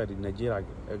especially Nigeria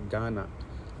Ghana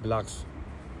blacks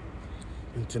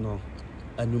nti no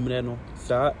anumre no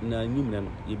sa na anumre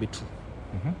no ye betu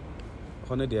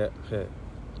hono de he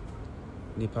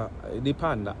nipa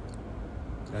anda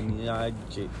ani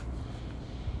aje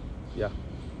ya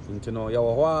ntino ya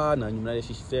wo na nyumna ye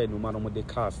hihise no ma no de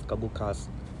cars cargo cars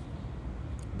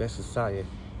best saye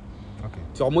okay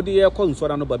ti omode ye ko nso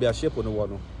no babia shape no wo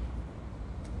no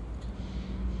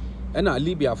ena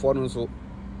Libya for no so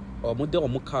omode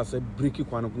omo cars break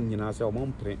kwan no nyina se omo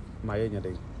mpre ma ye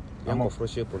nyade yango for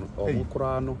shape no omo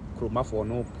kura no kromafo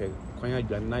no pe kwan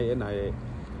adwan na ye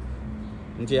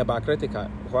nti ya ba critical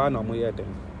hwa na mo ye den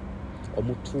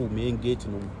omo two main gate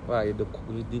no why the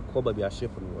cover be a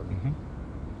shape no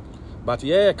but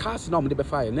yeah cars na mo de be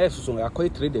fire na so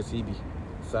akoy traders ibi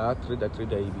sa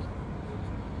trader ibi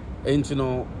enti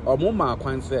no omo ma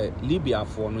kwan say Libya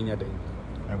for no nya den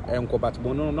enko but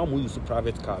mo no na mo use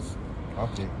private cars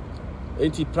okay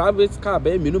enti private car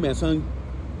be menu mensan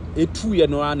etu ye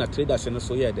no na traders no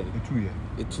so ye den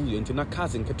etu ye enti na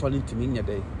cars nketo no ntimi nya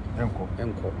den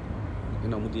enko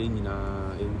ina mudi nyina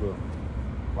euro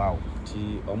wow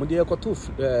ti omudi ekoto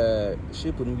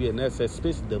shape no wie na se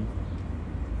space dem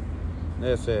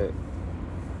na se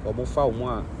omo fa omo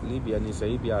a Libya ni se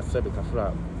Libya sebe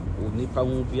kafra onipa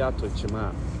hu bi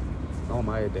atochima na o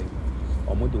ma ye den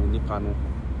omudi onipa no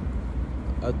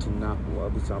atuna wa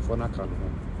busanfo na kan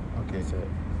ho okay se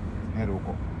hero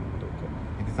ko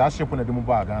it is a shape na dem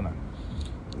ba Ghana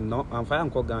no am fa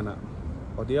anko Ghana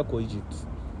o de ko Egypt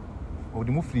o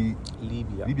de mu free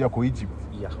Libya ko Egypt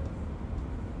yeah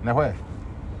na where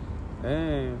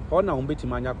ona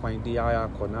umbetima anya kwan de ya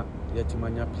akona yetima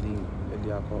anya plane e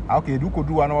de akọ okay du ko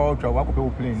du ana wa twa wa ko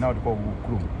pe plane now de ko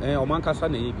krum o man kasa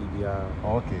na ye bibia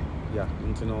okay yeah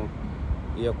ntino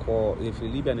ye ko if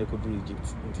Libya na ko du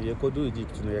Egypt nti ye ko du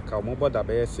Egypt no ye ka mo border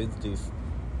be 6 days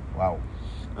wow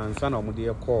and sana mo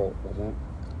de ko mo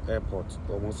airport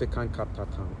mo second capital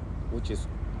town which is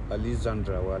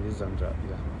Alexandria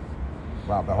yeah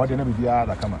wow but how de na bibia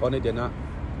da kama one de na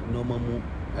normal mu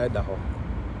da ho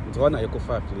nti wana ye ko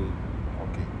fa play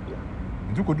okay yeah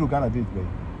nti ko du Ghana date be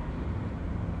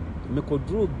me ko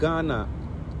du Ghana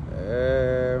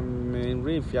me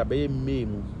ref ya be May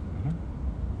mu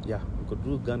yeah me ko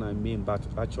du Ghana May but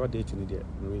actual date ni there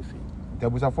me ref the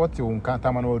busa 40 on kan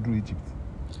tama na du Egypt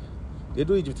they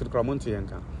do Egypt ko monte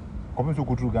yanka ko so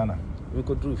ko du Ghana me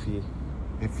ko du fie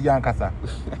e fie ankasa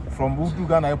from du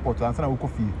Ghana airport ansana wo ko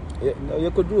fie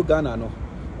ye ko du Ghana no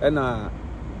na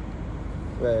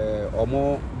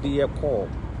omo de call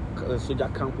soldier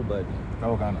camp body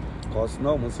na Ghana cause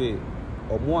now mo say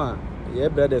omo a ye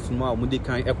brothers mo a mo de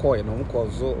kan e call no mo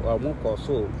cause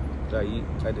so dai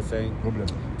try the same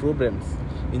problems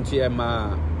inti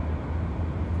ma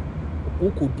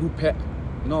uko du pe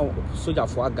no soldier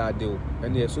for agade o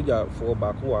ene soldier for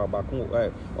back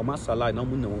o masala na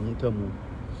mo na mo ntamu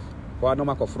wa no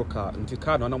makofro car inti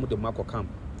car no na mo de makọ camp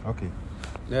okay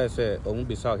na say omo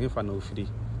be sa hefa na ofiri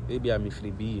maybe I'm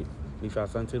free B, me for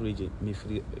Asante region, me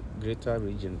free greater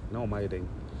region. Now my then,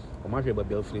 my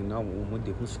baby free now, when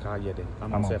the who's car yet,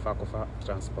 I'm myself for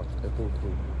transport, a cool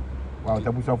crew. Wow,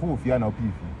 Tabusafu, if you are no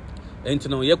PV. And to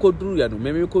know, you could do,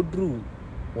 maybe you could do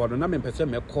what a number of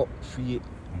percent may call free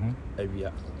a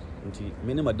year.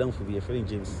 Many madam for the friend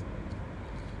James.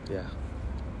 Yeah.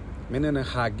 Many and a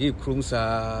haggy crooms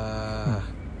are.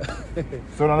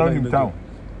 So, I know him town.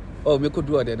 Oh, me could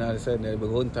do it, and I said, never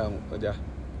go in town. But yeah,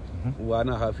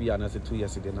 1.5 years and I said 2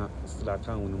 years ago, still a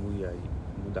town when we are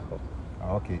in the hall.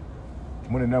 Okay.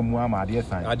 Money no more, my dear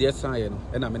sign. I dare sign,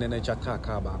 and I'm in a chat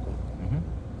car back.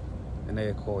 And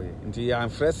I call you. Until I'm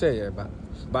fresh,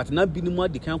 but not being more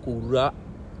the camp ra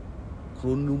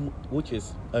cronum, which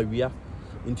is a rear,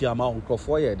 until I'm out for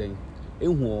 4 years then.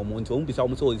 In whom, until be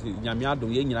almost always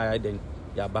Yamiado, yen, I then,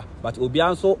 Yaba, but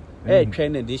Obianso,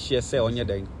 train and this year say on your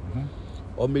day.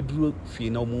 Or me drew fee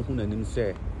no moon and him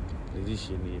say, this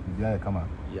year, yeah, come on.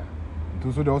 Yeah.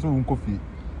 To so also coffee.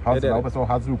 How's the officer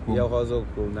has to your house of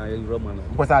Roman?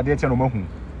 What's our dear channel Mohun?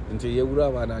 Until you would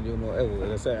have an you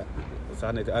know, say,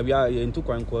 Sanet, I into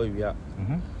Quanqua,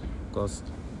 because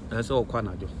that's all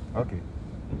Quanajo. Okay.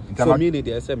 So meaning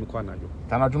the SM Quanajo.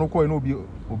 Tanajuno no be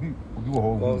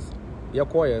home. Your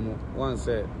choir once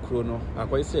a chrono, I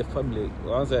quite say family,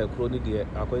 once a crony dear,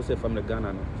 I quite say family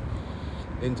Ghana.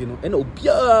 And you know, and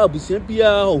Obia,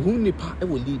 Busempia, or Hunipa, I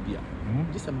will Libya.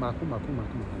 This a Macu.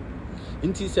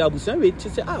 Inti se abusan we ti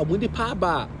se ah muni pa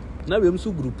ba na we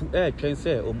mso group twen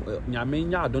se nyame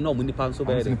nya ado na muni pa nso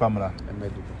be de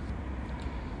emedu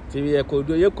ti we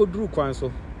yekoduru kwan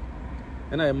so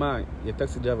na e ma ye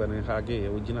taxi driver na ha ge ye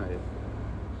ogina he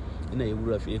na ye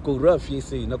wura fi ko wura fi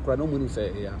se na kura no muni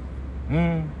se ya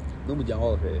no mu ja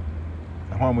ho he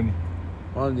ho muni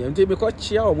on ye nti me ko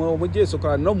chia o mo je so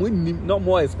kura no muni no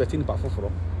more expecting pa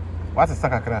foforo what's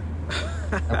sakakra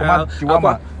akoma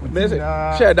tiwama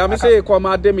share da me say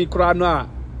koma de mi kura no a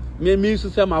me su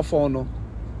se ma phone no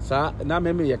sa na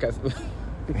me ye ka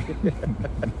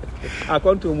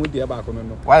Akwantuo mu de ba ko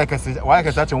no why ka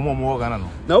cha mo Ghana no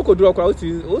na okoduro kwa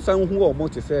o san hu o mo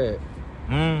te se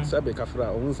sabe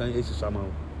kafra o san esu sama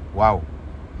wow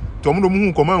to mo mu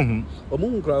hu koma hu o mu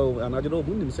hu kra anaje no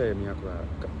bu nim se me akra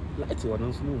light wo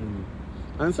no so no mu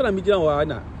ansa na mi gina wa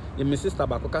na ye me sister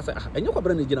ba ko ka se enye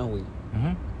kwabra na gina ho yi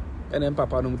ene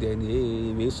papa no de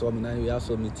ni we so me na we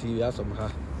aso me ti we aso ha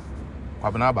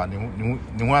kwabna ba ni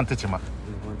hu antechema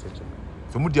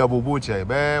so mu dia bobo che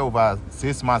be over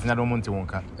 6 months nya do mo nti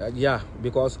wonka yeah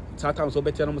because sometimes so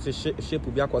better no mo se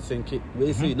shape bi akosenke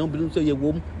we say no bi so ye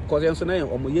wom because enso na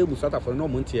o mo ye mu sata for no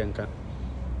mo nti enka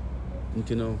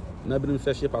ntino na bi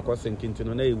se shape akosenke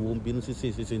ntino na ye wom bi no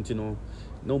sisi ntino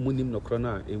no mo nim no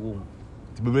krona e wom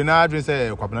Bebe na adwe say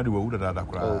kwabna de wawu dada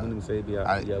kura oh munim say bia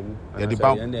yawu ya de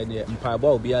ba ene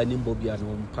mpaibo bia nimbo bia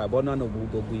no mpaibo na no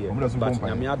bo bu ye but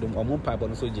nyame adom o mo mpaibo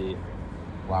no so je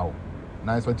wow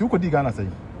nice but you could dig Ghana say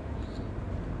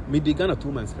me dig Ghana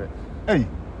 2 months fair hey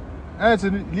it's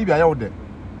in Libya ya wode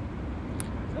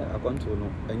Akwantuo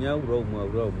no enya wura mu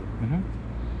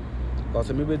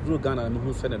because me be dru Ghana me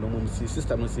hu say na no mo si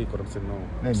sister no say korom say no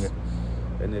nenye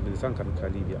ene be san kan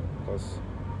Libya because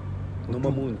no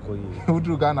mamu nko yi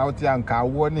udru Ghana oti anka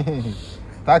wo ni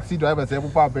taxi driver say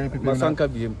pupa ben people na sanka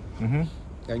biem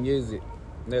anyeze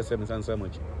na say me san so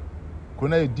much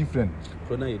kona is different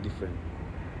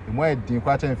the more din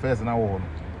kwa chen first na wo ho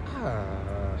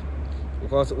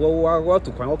because what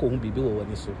to kwan ko hu bibi wo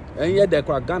wani so enye de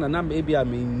kwa Ghana na me bia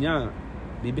me nya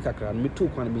bibi kakra me tu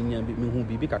kwan me nya me hu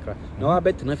bibi kakra na wa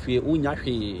betena fie unya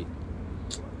hwe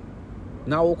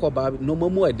na wo ko ba no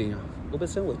mamu adin wo be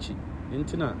sen wachi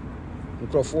ntina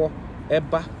nkrofo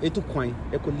eba etu kwan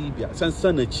eko Libya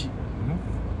sansan achi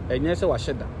enye se wa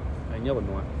sheda enye wo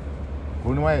noa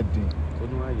onu wa yedin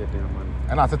amana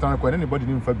ana asetan ko anybody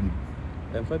ni mfa bi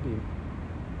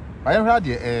aye hwa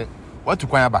de watu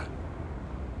kwan aba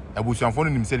abusuanfo no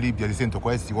nim se Libya de se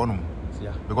ntokwa asi wonom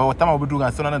because what time obudu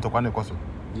gan se no ntokwa ne koso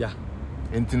yeah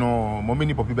entino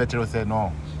momeni popi better say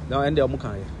no and they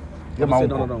omukan ye ma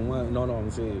no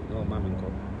say no mama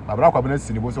nko abra kwa bena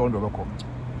sini bo se wondo beko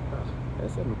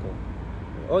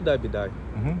all that be die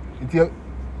ntia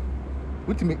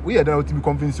ultimate we are ultimate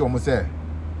convince omo say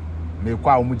me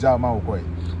kwa omuja ma wo koy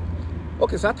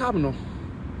okay so time no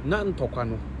na ntokwa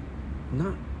no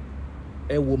na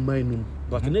ewo manum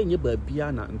but na enye ba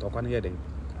bia na ntokwa no ye den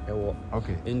ewo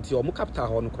okay nti omo capital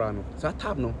ho no kra no so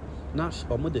time no na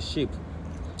omo the shape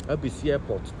ABC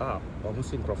airport omo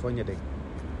sin crofo nye den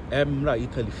emra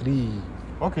Italy free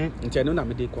okay nti no na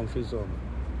me dey confuse on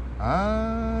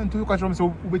ntu kwa chom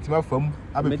so ubetima fam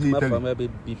abepi Italy fam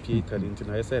abepi Italy nti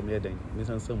na yesa me den me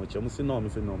san so much omo si no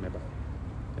meba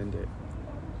and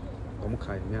omo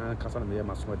kan nya kasa na me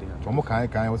maso den omo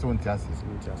kan wo so ntiase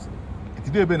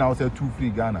Today be now say 2 free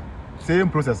Ghana. Same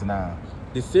process now.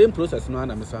 The same process no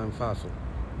na me san fa so.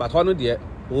 But one dey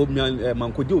o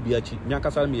man kodi obi achi. Me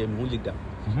akasa me am leader.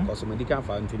 Because me can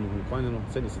fa ntimi hu kwan no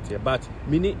say city. But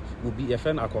mini obi e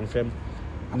friend a confirm.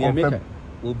 Ne make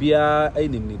obi a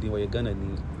enim ni dey o Ghana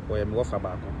ni o me wofa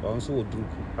ba ko. On so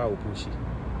odruku a o pushi.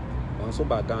 On so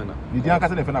ba Ghana. Ni dey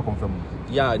akasa ne friend a confirm.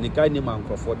 Yeah, ni guy name man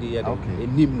crofo dey here.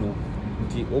 Enim no.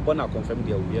 Nti obo na confirm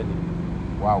dey obi ani.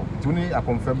 Wow, it only a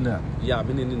confirm now. Yeah,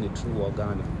 been in the true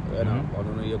Ghana. And I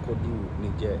don't know you could do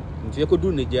Niger. You could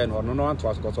do Niger or no one to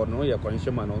ask us or no, you're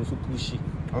conscious man also pushy.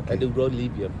 Okay, they grow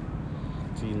Libya.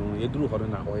 So, you know, you drew her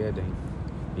on a hoyer then.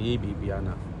 Ye be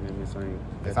Biana, let me say.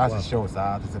 That's shows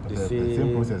the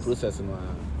same process.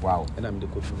 Wow, and I'm the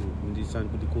coach in this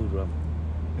and with the cool drum.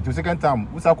 It was second time,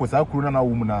 who's a cosa Kurana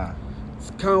woman?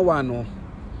 Scan one,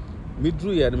 me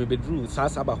drew ya, me drew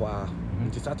Sasabawa.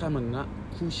 It is that time and not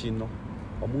pushing no.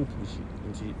 Omu pushi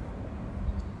nti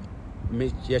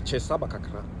me ye chesa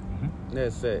bakakra na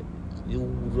say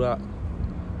yura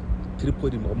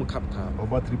Tripoli mo omu capital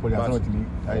oba Tripoli aso timi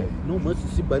no must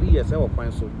see barrier say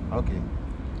okwan so okay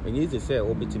enye ze say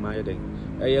obetima ye den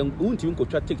untimi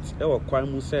nkotwa ticket e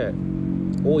okwan mu say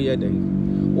o ye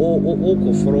den o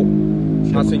koforo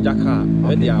passenger car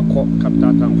e dey akọ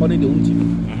capital town ho ne de untimi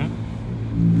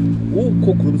o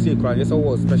kokrum say kran yes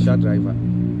o special driver.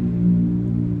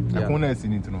 I can't see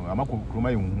it. I'm a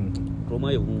Kroma.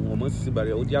 Kroma, almost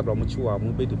Sibari, Odia Gramuchua,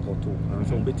 Mube de Porto, and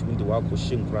some between the Wako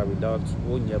Shin cry without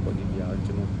 1 year Bolivia,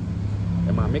 you know.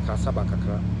 And my make a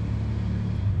Sabakakra.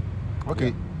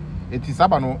 Okay, it is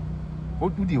Sabano.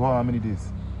 What do you how many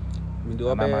days? We do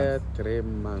about 3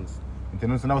 months.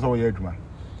 International was all year, man.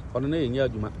 On a year,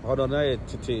 hold on, I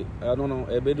don't know,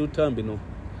 a bedu term, you know.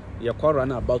 Your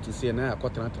corner about to see an air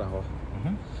cotton at Raho.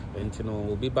 And you know,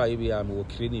 we'll be by I'm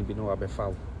cleaning, you know, I'll be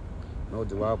foul. No,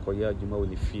 the work or yeah, you know,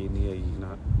 if you near you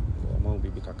not, or more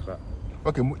baby crack.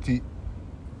 Okay, Muji,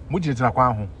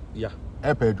 yeah,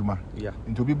 Epeduma, yeah,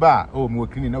 into be bar, oh, more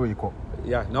cleaning away.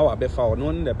 Yeah, now I be foul,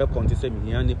 none the back on to say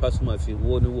me, any person see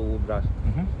won't brush.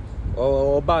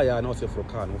 Or buy a not say for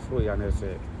car, no free, and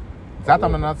say that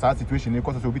I'm not that situation,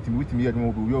 because of with me,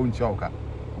 and we own choker.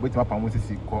 Wait, my palm was a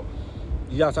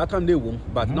yes, I time they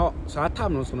won't, but not so I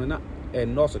time no sooner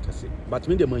and no so to say. But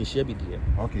me the man share be there.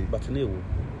 Okay, but no.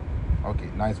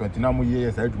 Okay, nice. 29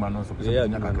 years, I do man also. Yeah,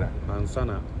 and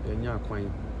Sana, Enya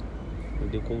Quine,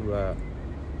 they call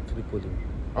Tripoli.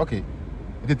 Okay,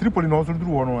 the Tripoli also do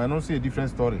one, I don't see a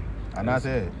different story. And I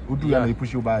say, who do you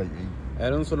push you by? I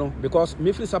don't know, because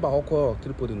me free Saba Hoko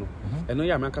Tripoli no. And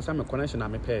no, I'm a connection,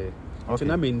 I'm a pay. Okay,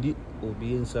 I'm in will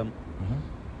be in some.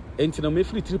 And to me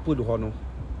free Tripoli Hono.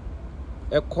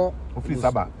 Echo free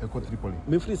Saba, Echo Tripoli.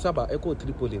 Me free Saba, Echo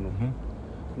Tripoli no.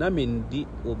 Na me ndi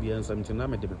obi an something na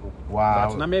me de me ho. Wow.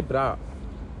 But na me bra.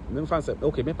 Me fan say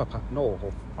okay me papa no ho.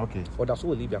 Okay. O da so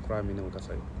Libya kra me ne o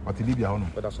kasa. But Libya ho no.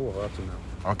 O da so ho to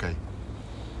now. Okay.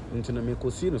 Nti me ko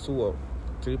si no so wo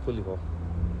Tripoli ho.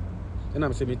 Ena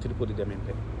me say me Tripoli de me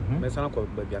pe. Me sana ko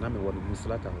ba bia na me wo no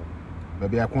Muslata ho. Ba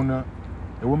bia kuna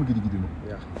e wo me gidigidi no.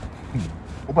 Yeah.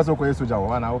 O paso ko yeso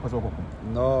jawo na o paso ko.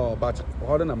 No, but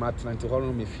hold on a mat and to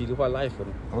hold me feel what life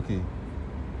no. Okay.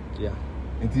 Yeah.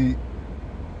 Nti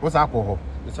what's alcohol?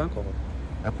 It's alcohol.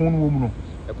 A poon woman.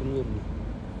 A poon woman.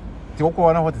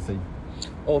 Toko, what to say?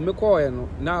 Oh, me call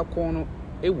now corner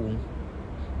a womb.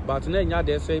 But then ya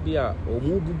dare say be a or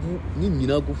move ni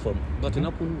go from, but in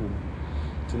a poon womb.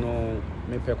 To know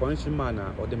me per connection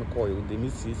manner or them call you, the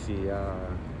miss CC,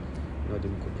 no,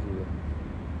 them could do.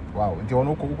 Wow, and you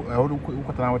know,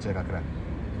 what an hour check I crack.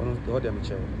 On them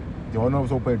chair. The honor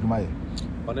was open to my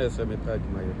honor, me paid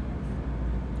my.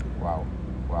 Wow,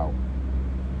 wow.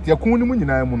 The Akuni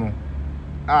Munina Muno.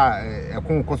 A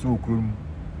con cost of room.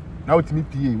 Now to me,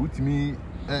 P. With me,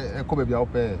 a cobby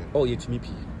out there. Oh, it's me, P.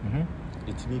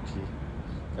 It's me,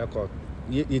 P. I caught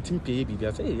it's me, P.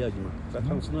 I say, yeah, that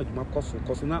comes not my cost,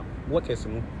 because now what is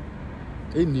no?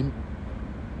 In him,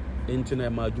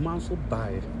 internet, my demand so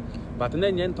buy. But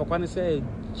then yen to one say,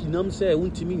 Chinam say,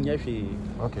 won't me, yashi.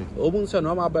 Okay. Obun say,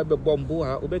 no, my baby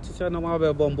bomboa, Obeti say, no, my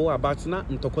baby bomboa, but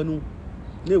not in Tokonu.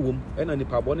 Ne wom ena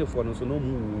nipa bone fo no so no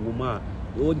mu woma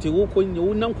o nti wo ko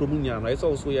wo nam kromu nya na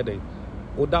eso so ye den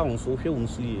o down so hwe wo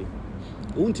nsu ye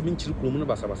o ntimi nchiri kromu no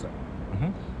basa basa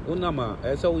o na ma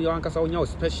eso wo yankasa wo nya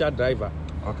special driver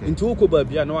okay nti wo ko ba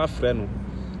bia na wa frɛ no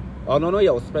ono no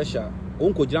ye special o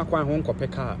nko gina kwan ho nko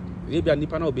peka ye bia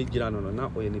nipa na obegina no na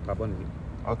o ye nipa bone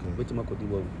okay wetima ko di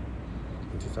wo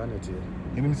nti sanity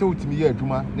nim se utimi ye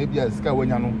adwuma na bia sika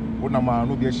wanya no wo na ma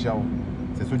no bia hia wo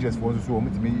se soldiers for so wo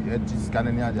mitimi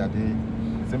scan na ade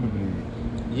assembly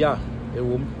yeah e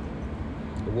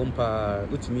wom pa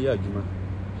utimi ye adwuma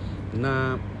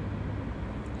na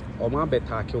ọma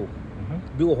betake o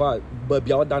bi wo ho ba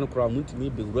bia odan kora mutimi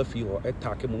be wura fi ho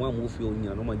etake mo ma mo fi o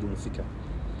nyina no ma jom sika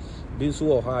bi nso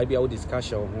wo ho bia wo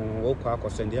discussion ho wo kwa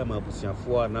akosende ama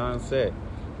abusiafo na se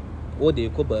wo de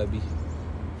ko ba bi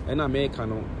ena America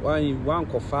no wan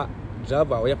kofa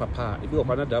driver wo ya papa bi wo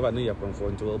kwa na driver no ya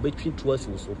konfront wo be twi to asi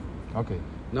so okay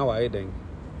na wa eden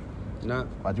na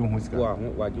waju hu sika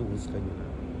waju hu sika nyina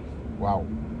wow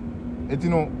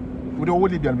etino wo de wo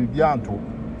Libya bibia anto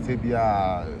se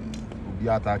bia obi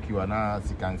attack you na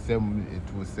sikansem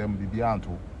etusem bibia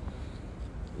anto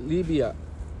Libya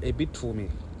a bit to me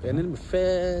and then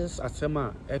first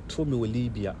asema eto me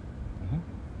Libya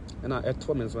and I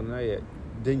told me so na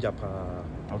danger pa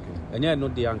okay and yeah no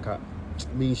the anka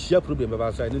me share problem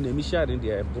ba say no me share in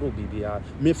the bro bibia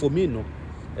me for me no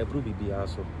e bro bibia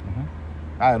so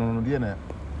no dey na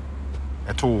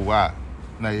eto wa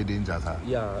na ye danger sa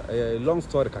yeah long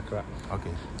story kakra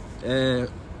okay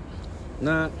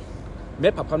na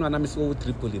me papa no na me so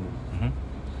Tripoli no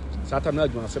sata na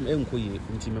adwuma sem enko yi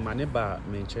nti me mane ba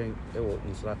me nchen e wo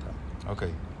Misrata okay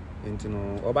nti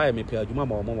no oba me pe adwuma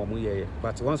ma omo ye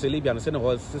but once Libya no say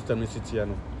no system no city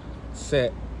no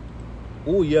say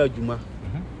wo ye adwuma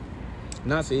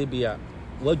na say bia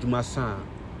wo adwuma san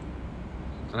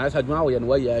ana say adwuma wo ye no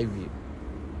wa ye awie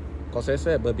cause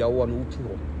say ba bia wo no utu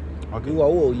ho okay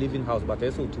wo living house but say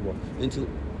utu ho nti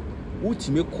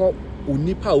utime ko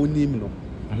onipa onim no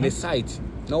ne site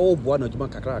na wo bo na adwuma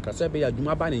kakra say be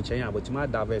adwuma ba ne nchen a but ma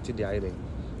divert the iron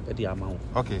the amount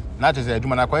okay na just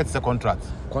adwuma na quite contract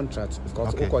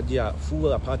because okay. Dia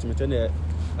full apartment and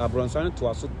Bronson to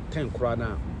us 10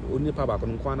 krana only pa ba ko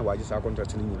nko na waje sa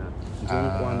contract ni nyina nti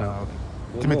nko na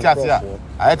timeti asia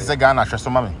aye te se Ghana hweso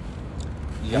ma me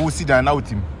wo si dan na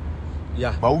utim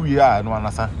ba wo wi a no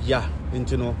anasa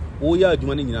nti no wo ya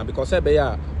adwuma ni nyina because e be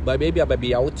ya ba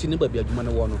bia wo ti ni ba bia adwuma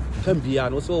no wo no kan bia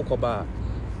no so ko ba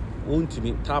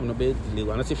wontimi tab no be delay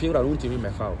wana se fiewra wontimi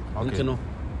mefa nti no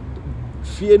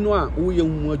fie no a wo ye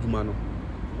hu adwuma no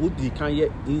wo di kan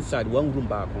ye inside one room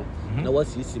ba ko na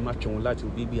wasisi matwon lati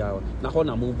bibia na ho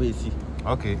na mo be si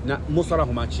okay na mo sara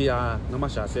ho machi a na ma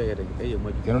sha se ye de e ye mo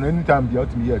adwuma no anytime bia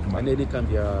otimi ye adwuma and anytime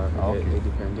bia e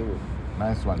depend wo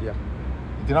nice one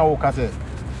nti na wo ka se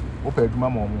wo pa adwuma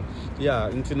mo mo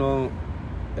nti no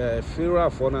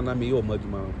fiewra for na me ye o mo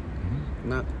adwuma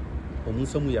na o mu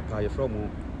samu ya pa ye from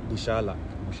Bushala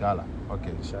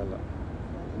okay Bushala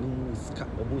no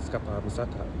ska pa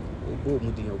musata obo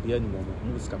mudi ya obi ani mo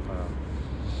ska pa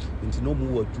nti no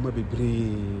mu adwuma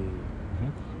bebre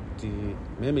ti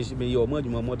me yo mo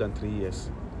adwuma more than 3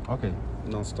 years okay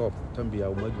non stop tambia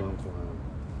o mo adwuma ko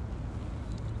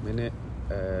mene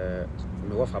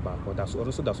me wa fa ba ko da so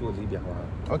Libya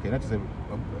ho okay that is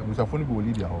musafoni bi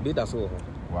Libya ho be da so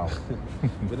wow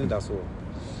be da so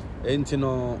nti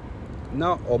no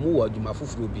na omo adwuma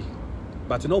fufuro bi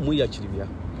but na omo ya chiribia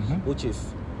which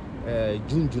is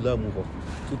June July mu ho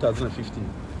 2015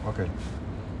 okay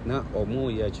na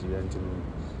omo ya chiribia ntino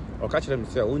o ka kire me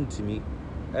say ontimi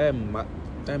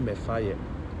me fire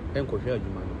enkohwe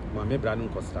adwuma no ma me bra no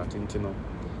nko start ntino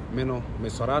me no me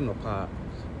sora no pa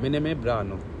me ne me bra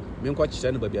no me nko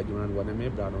kire no ba bi adwuma no na me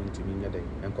bra no ntimi nya den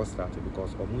enko start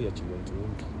because omo ya chiribia ntino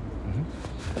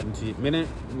nti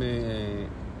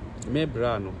me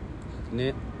bra no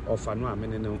ne ofano a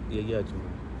mene no ye adwuma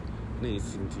na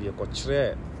esinti ye ko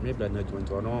kire me bra na adwuma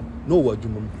nto no wo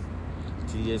adwuma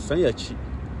ti ye san ya chi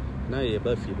na ye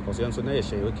ba fi because yanso na ye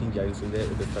hye working guy so dey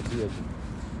be start ye adwuma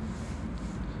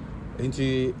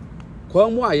nti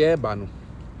kwa mu a ye ba no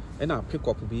e na pick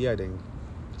up bi ye den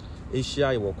e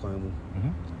hia ye wo kwan mu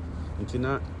nti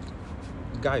na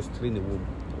guys train the room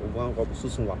o wan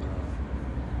susun wa pa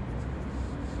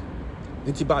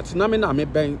nti but na me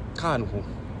ben car no ho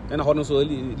na ho no so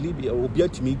Libya obi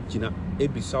atimi gina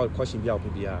ebisa question bia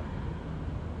obia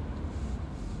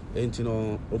enti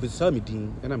no obisa me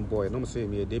din na me boy no me say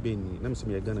me debe ni na me say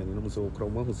me Ghana ni no me say okro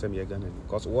mo hu say me Ghana ni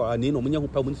because wa ani no munya hu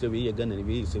pa mu say we Ghana ni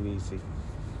we say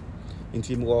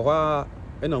enti mo ho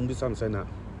na mo bisa me say na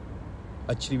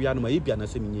achiri bia no ma ebia na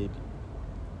say me nya ebi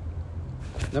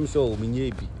na me say o me nya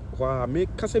ebi ho me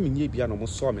ka say me nya ebi na mo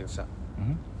so me nsa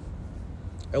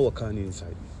e wo kan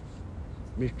inside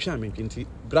me twa me nti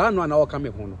bra no na wo ka me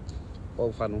ho no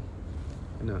o fa no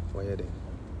na wo ye de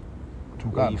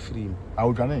tuka free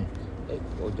awjane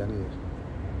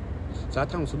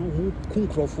satan so no hu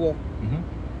kunkrofo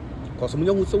cause mo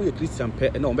nyahu so we Christian pe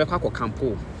na o me kwa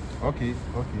campo okay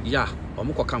o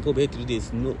mo kwa campo be 3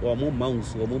 days no o mo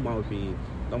mouse o mo mouth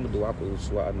na mo do wa ko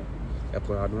so ano e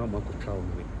po anu na mo ko twa o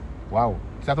me wow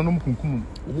satan no mkunkum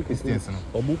Christians no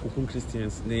o mo kunkum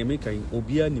Christians na me kan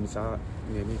obia nim sa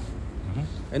na me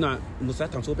And I must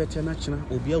have so better national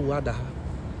or be a wada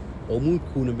or moon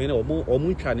coon a minute or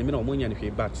moon trying a minute or moon if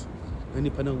you bat. Any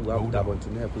panel who have double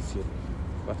to never see.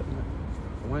 But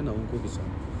why not go beside?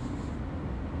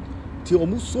 Till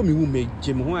almost so me who made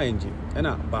Jim Wine and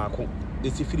a bar home. They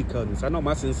see Philippines. I know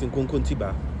my sense in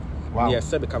Concontiba. Yes,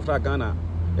 Sabe Cafra Ghana.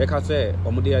 I can say,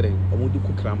 Omudiade,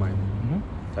 Omuduku Kramai.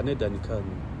 I need any can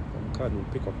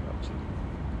pick up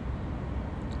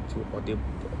or the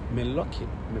me lucky,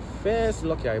 my first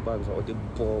lucky I bought or the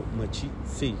ball machi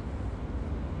see.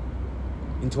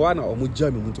 Into one or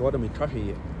Mujami, into what me traffic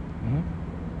here.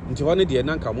 Into one of the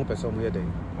Nanka Mopa somewhere day.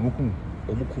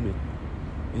 Omukume.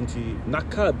 Into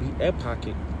Naka be air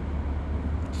packet.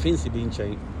 Fancy being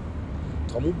chain.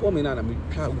 Tomu bombing and me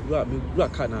can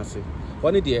say.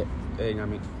 One of the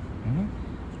yammy.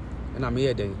 And I'm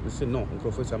here then. We say no,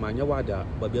 Professor Manyawada,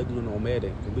 but we do no more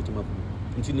than to beat him up.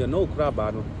 Until you know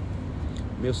crab,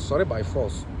 me sorry by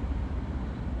force.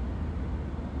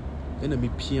 Then me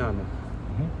piano.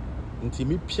 Until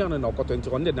me piano now got into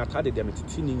one day not had them in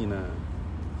a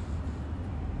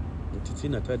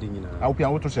Titina Tadina. I'll be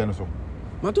out to send so.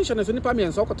 Matushan is any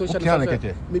Pamian Soccer to share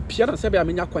me piano Sabi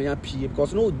Aminaqua P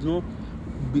because no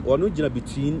or no dinner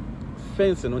between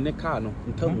fence and on the car no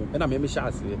and I may miss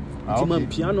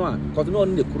piano because no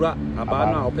on the Kura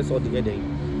Abana or Peso the day.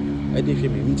 I did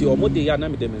him into your mother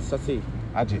Yanami them and Sassy.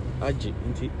 Aji,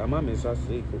 into a mamma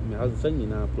Sassy, my husband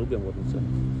in a program what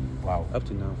wow, up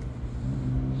to now.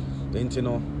 Then you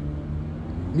know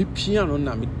me piano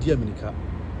na me dear Minica.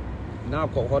 Now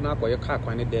call her now for your car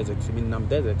when desert, I mean, I'm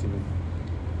desert.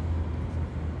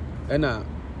 And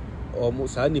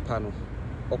almost any panel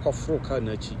or coffee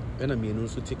carnage, and I mean,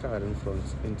 also take her in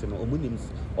front into no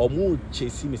ominiums or more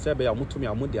chasing me, Sabe, or to me,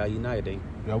 I'm with the United.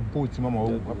 You have both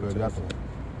Mamma.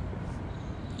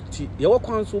 Your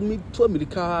counsel me to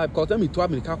America because I'm to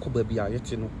America, baby,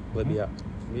 yet you know, baby,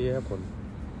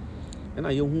 and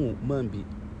I who man be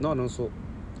no, so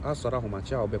I saw how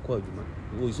much I'll be called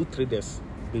you, was 3 days,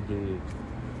 baby.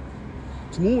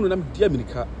 To moon and I'm dear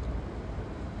America.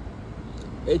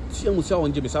 A team was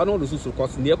on Jimmy, I know the social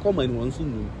cost near common one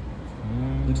soon.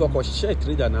 And so, I share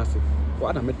 3 than I say,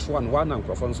 one I met one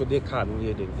uncle from so they can't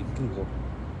hear them, they do go.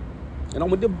 And I'm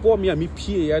with the boy me and me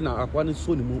P. And I want to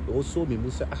so move also me,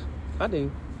 Musa. I think.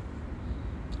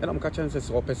 And I'm catching says,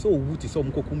 or person wood is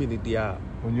some cocoon in the air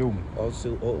on you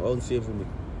also on save me.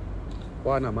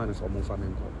 One a man is almost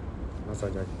famine.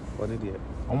 Massage, one idea.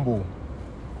 Humble.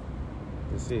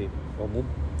 They say, or move.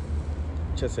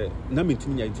 Just say,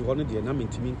 Namintimia, it's one idea,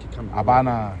 Namintimin come.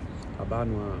 Abana,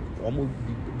 almost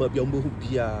Babiambo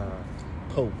Pia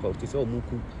Pope, it's all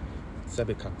Muku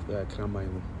Sabeka, Kramai.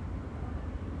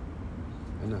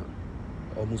 And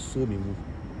almost saw me move.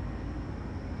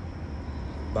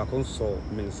 Back on saw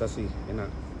me sassy, and I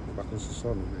back on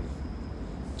saw me.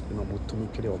 And I'm to me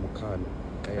kill or Mocano.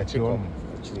 I actually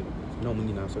no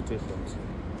money now, so take from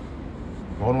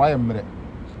one way a minute.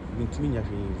 Mintimia,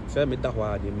 tell me that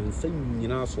why they mean saying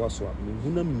Nina Swaswa,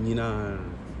 Munam Nina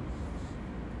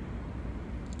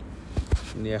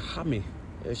near Hammy,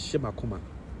 a Shemakuma.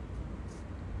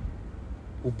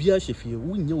 Ubia Shifi,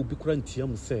 we knew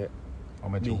Bikurantium say.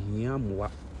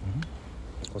 Yamwa.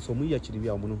 Because we actually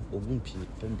are one of Wimpy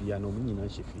and be an ominion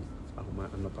shifi,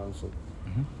 and a council.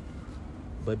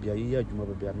 But be a year, you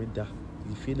might be a midda.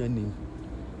 You feel a name.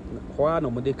 Why no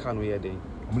more they can't wear day?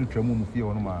 I'm going to move you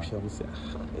on my shall say,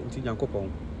 until young copon.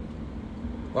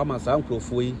 Why my uncle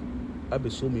Fui, I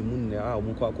be so me moon there, I'll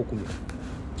move out cooking.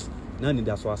 None in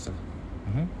that swassa.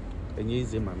 And ye,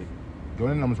 mammy.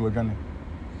 Joining them to a journey.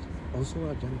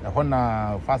 Also, I want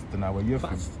fast now, where you're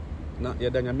fast. Na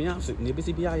ya danya mi ase ne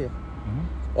besi bia ye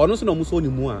ono so na mu so ni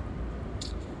mu a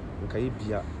nka ye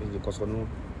bia e ko so no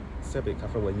sebe ka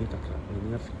fa wanyi kakra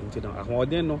ni afi nti na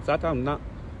ahoden no satam na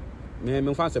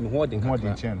me fa se me hoden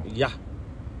kakra ya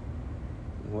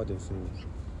hoden se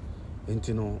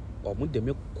nti no o mu de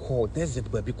me ko desert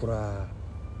ba bi kura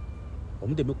o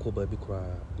mu de me ko ba bi kura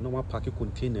no ma pack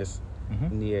containers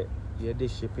near ye de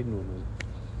shipping no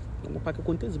no pack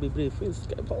containers be brave face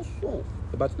also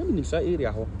but na me say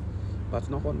area ho. But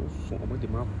now one so among the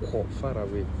map call far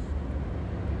away.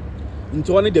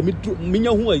 Into one of the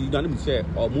Minya who are you done say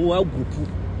or more group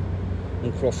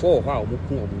on for 4 how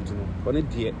Muku or Mutuno. One a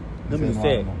dear, no me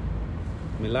say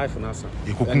my life on us.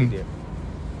 You could there.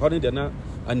 Honey, then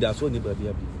and there's only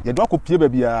baby. You don't copy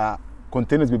baby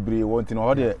containers be brave wanting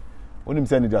or the only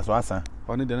sending just was.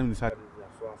 Honey, then inside.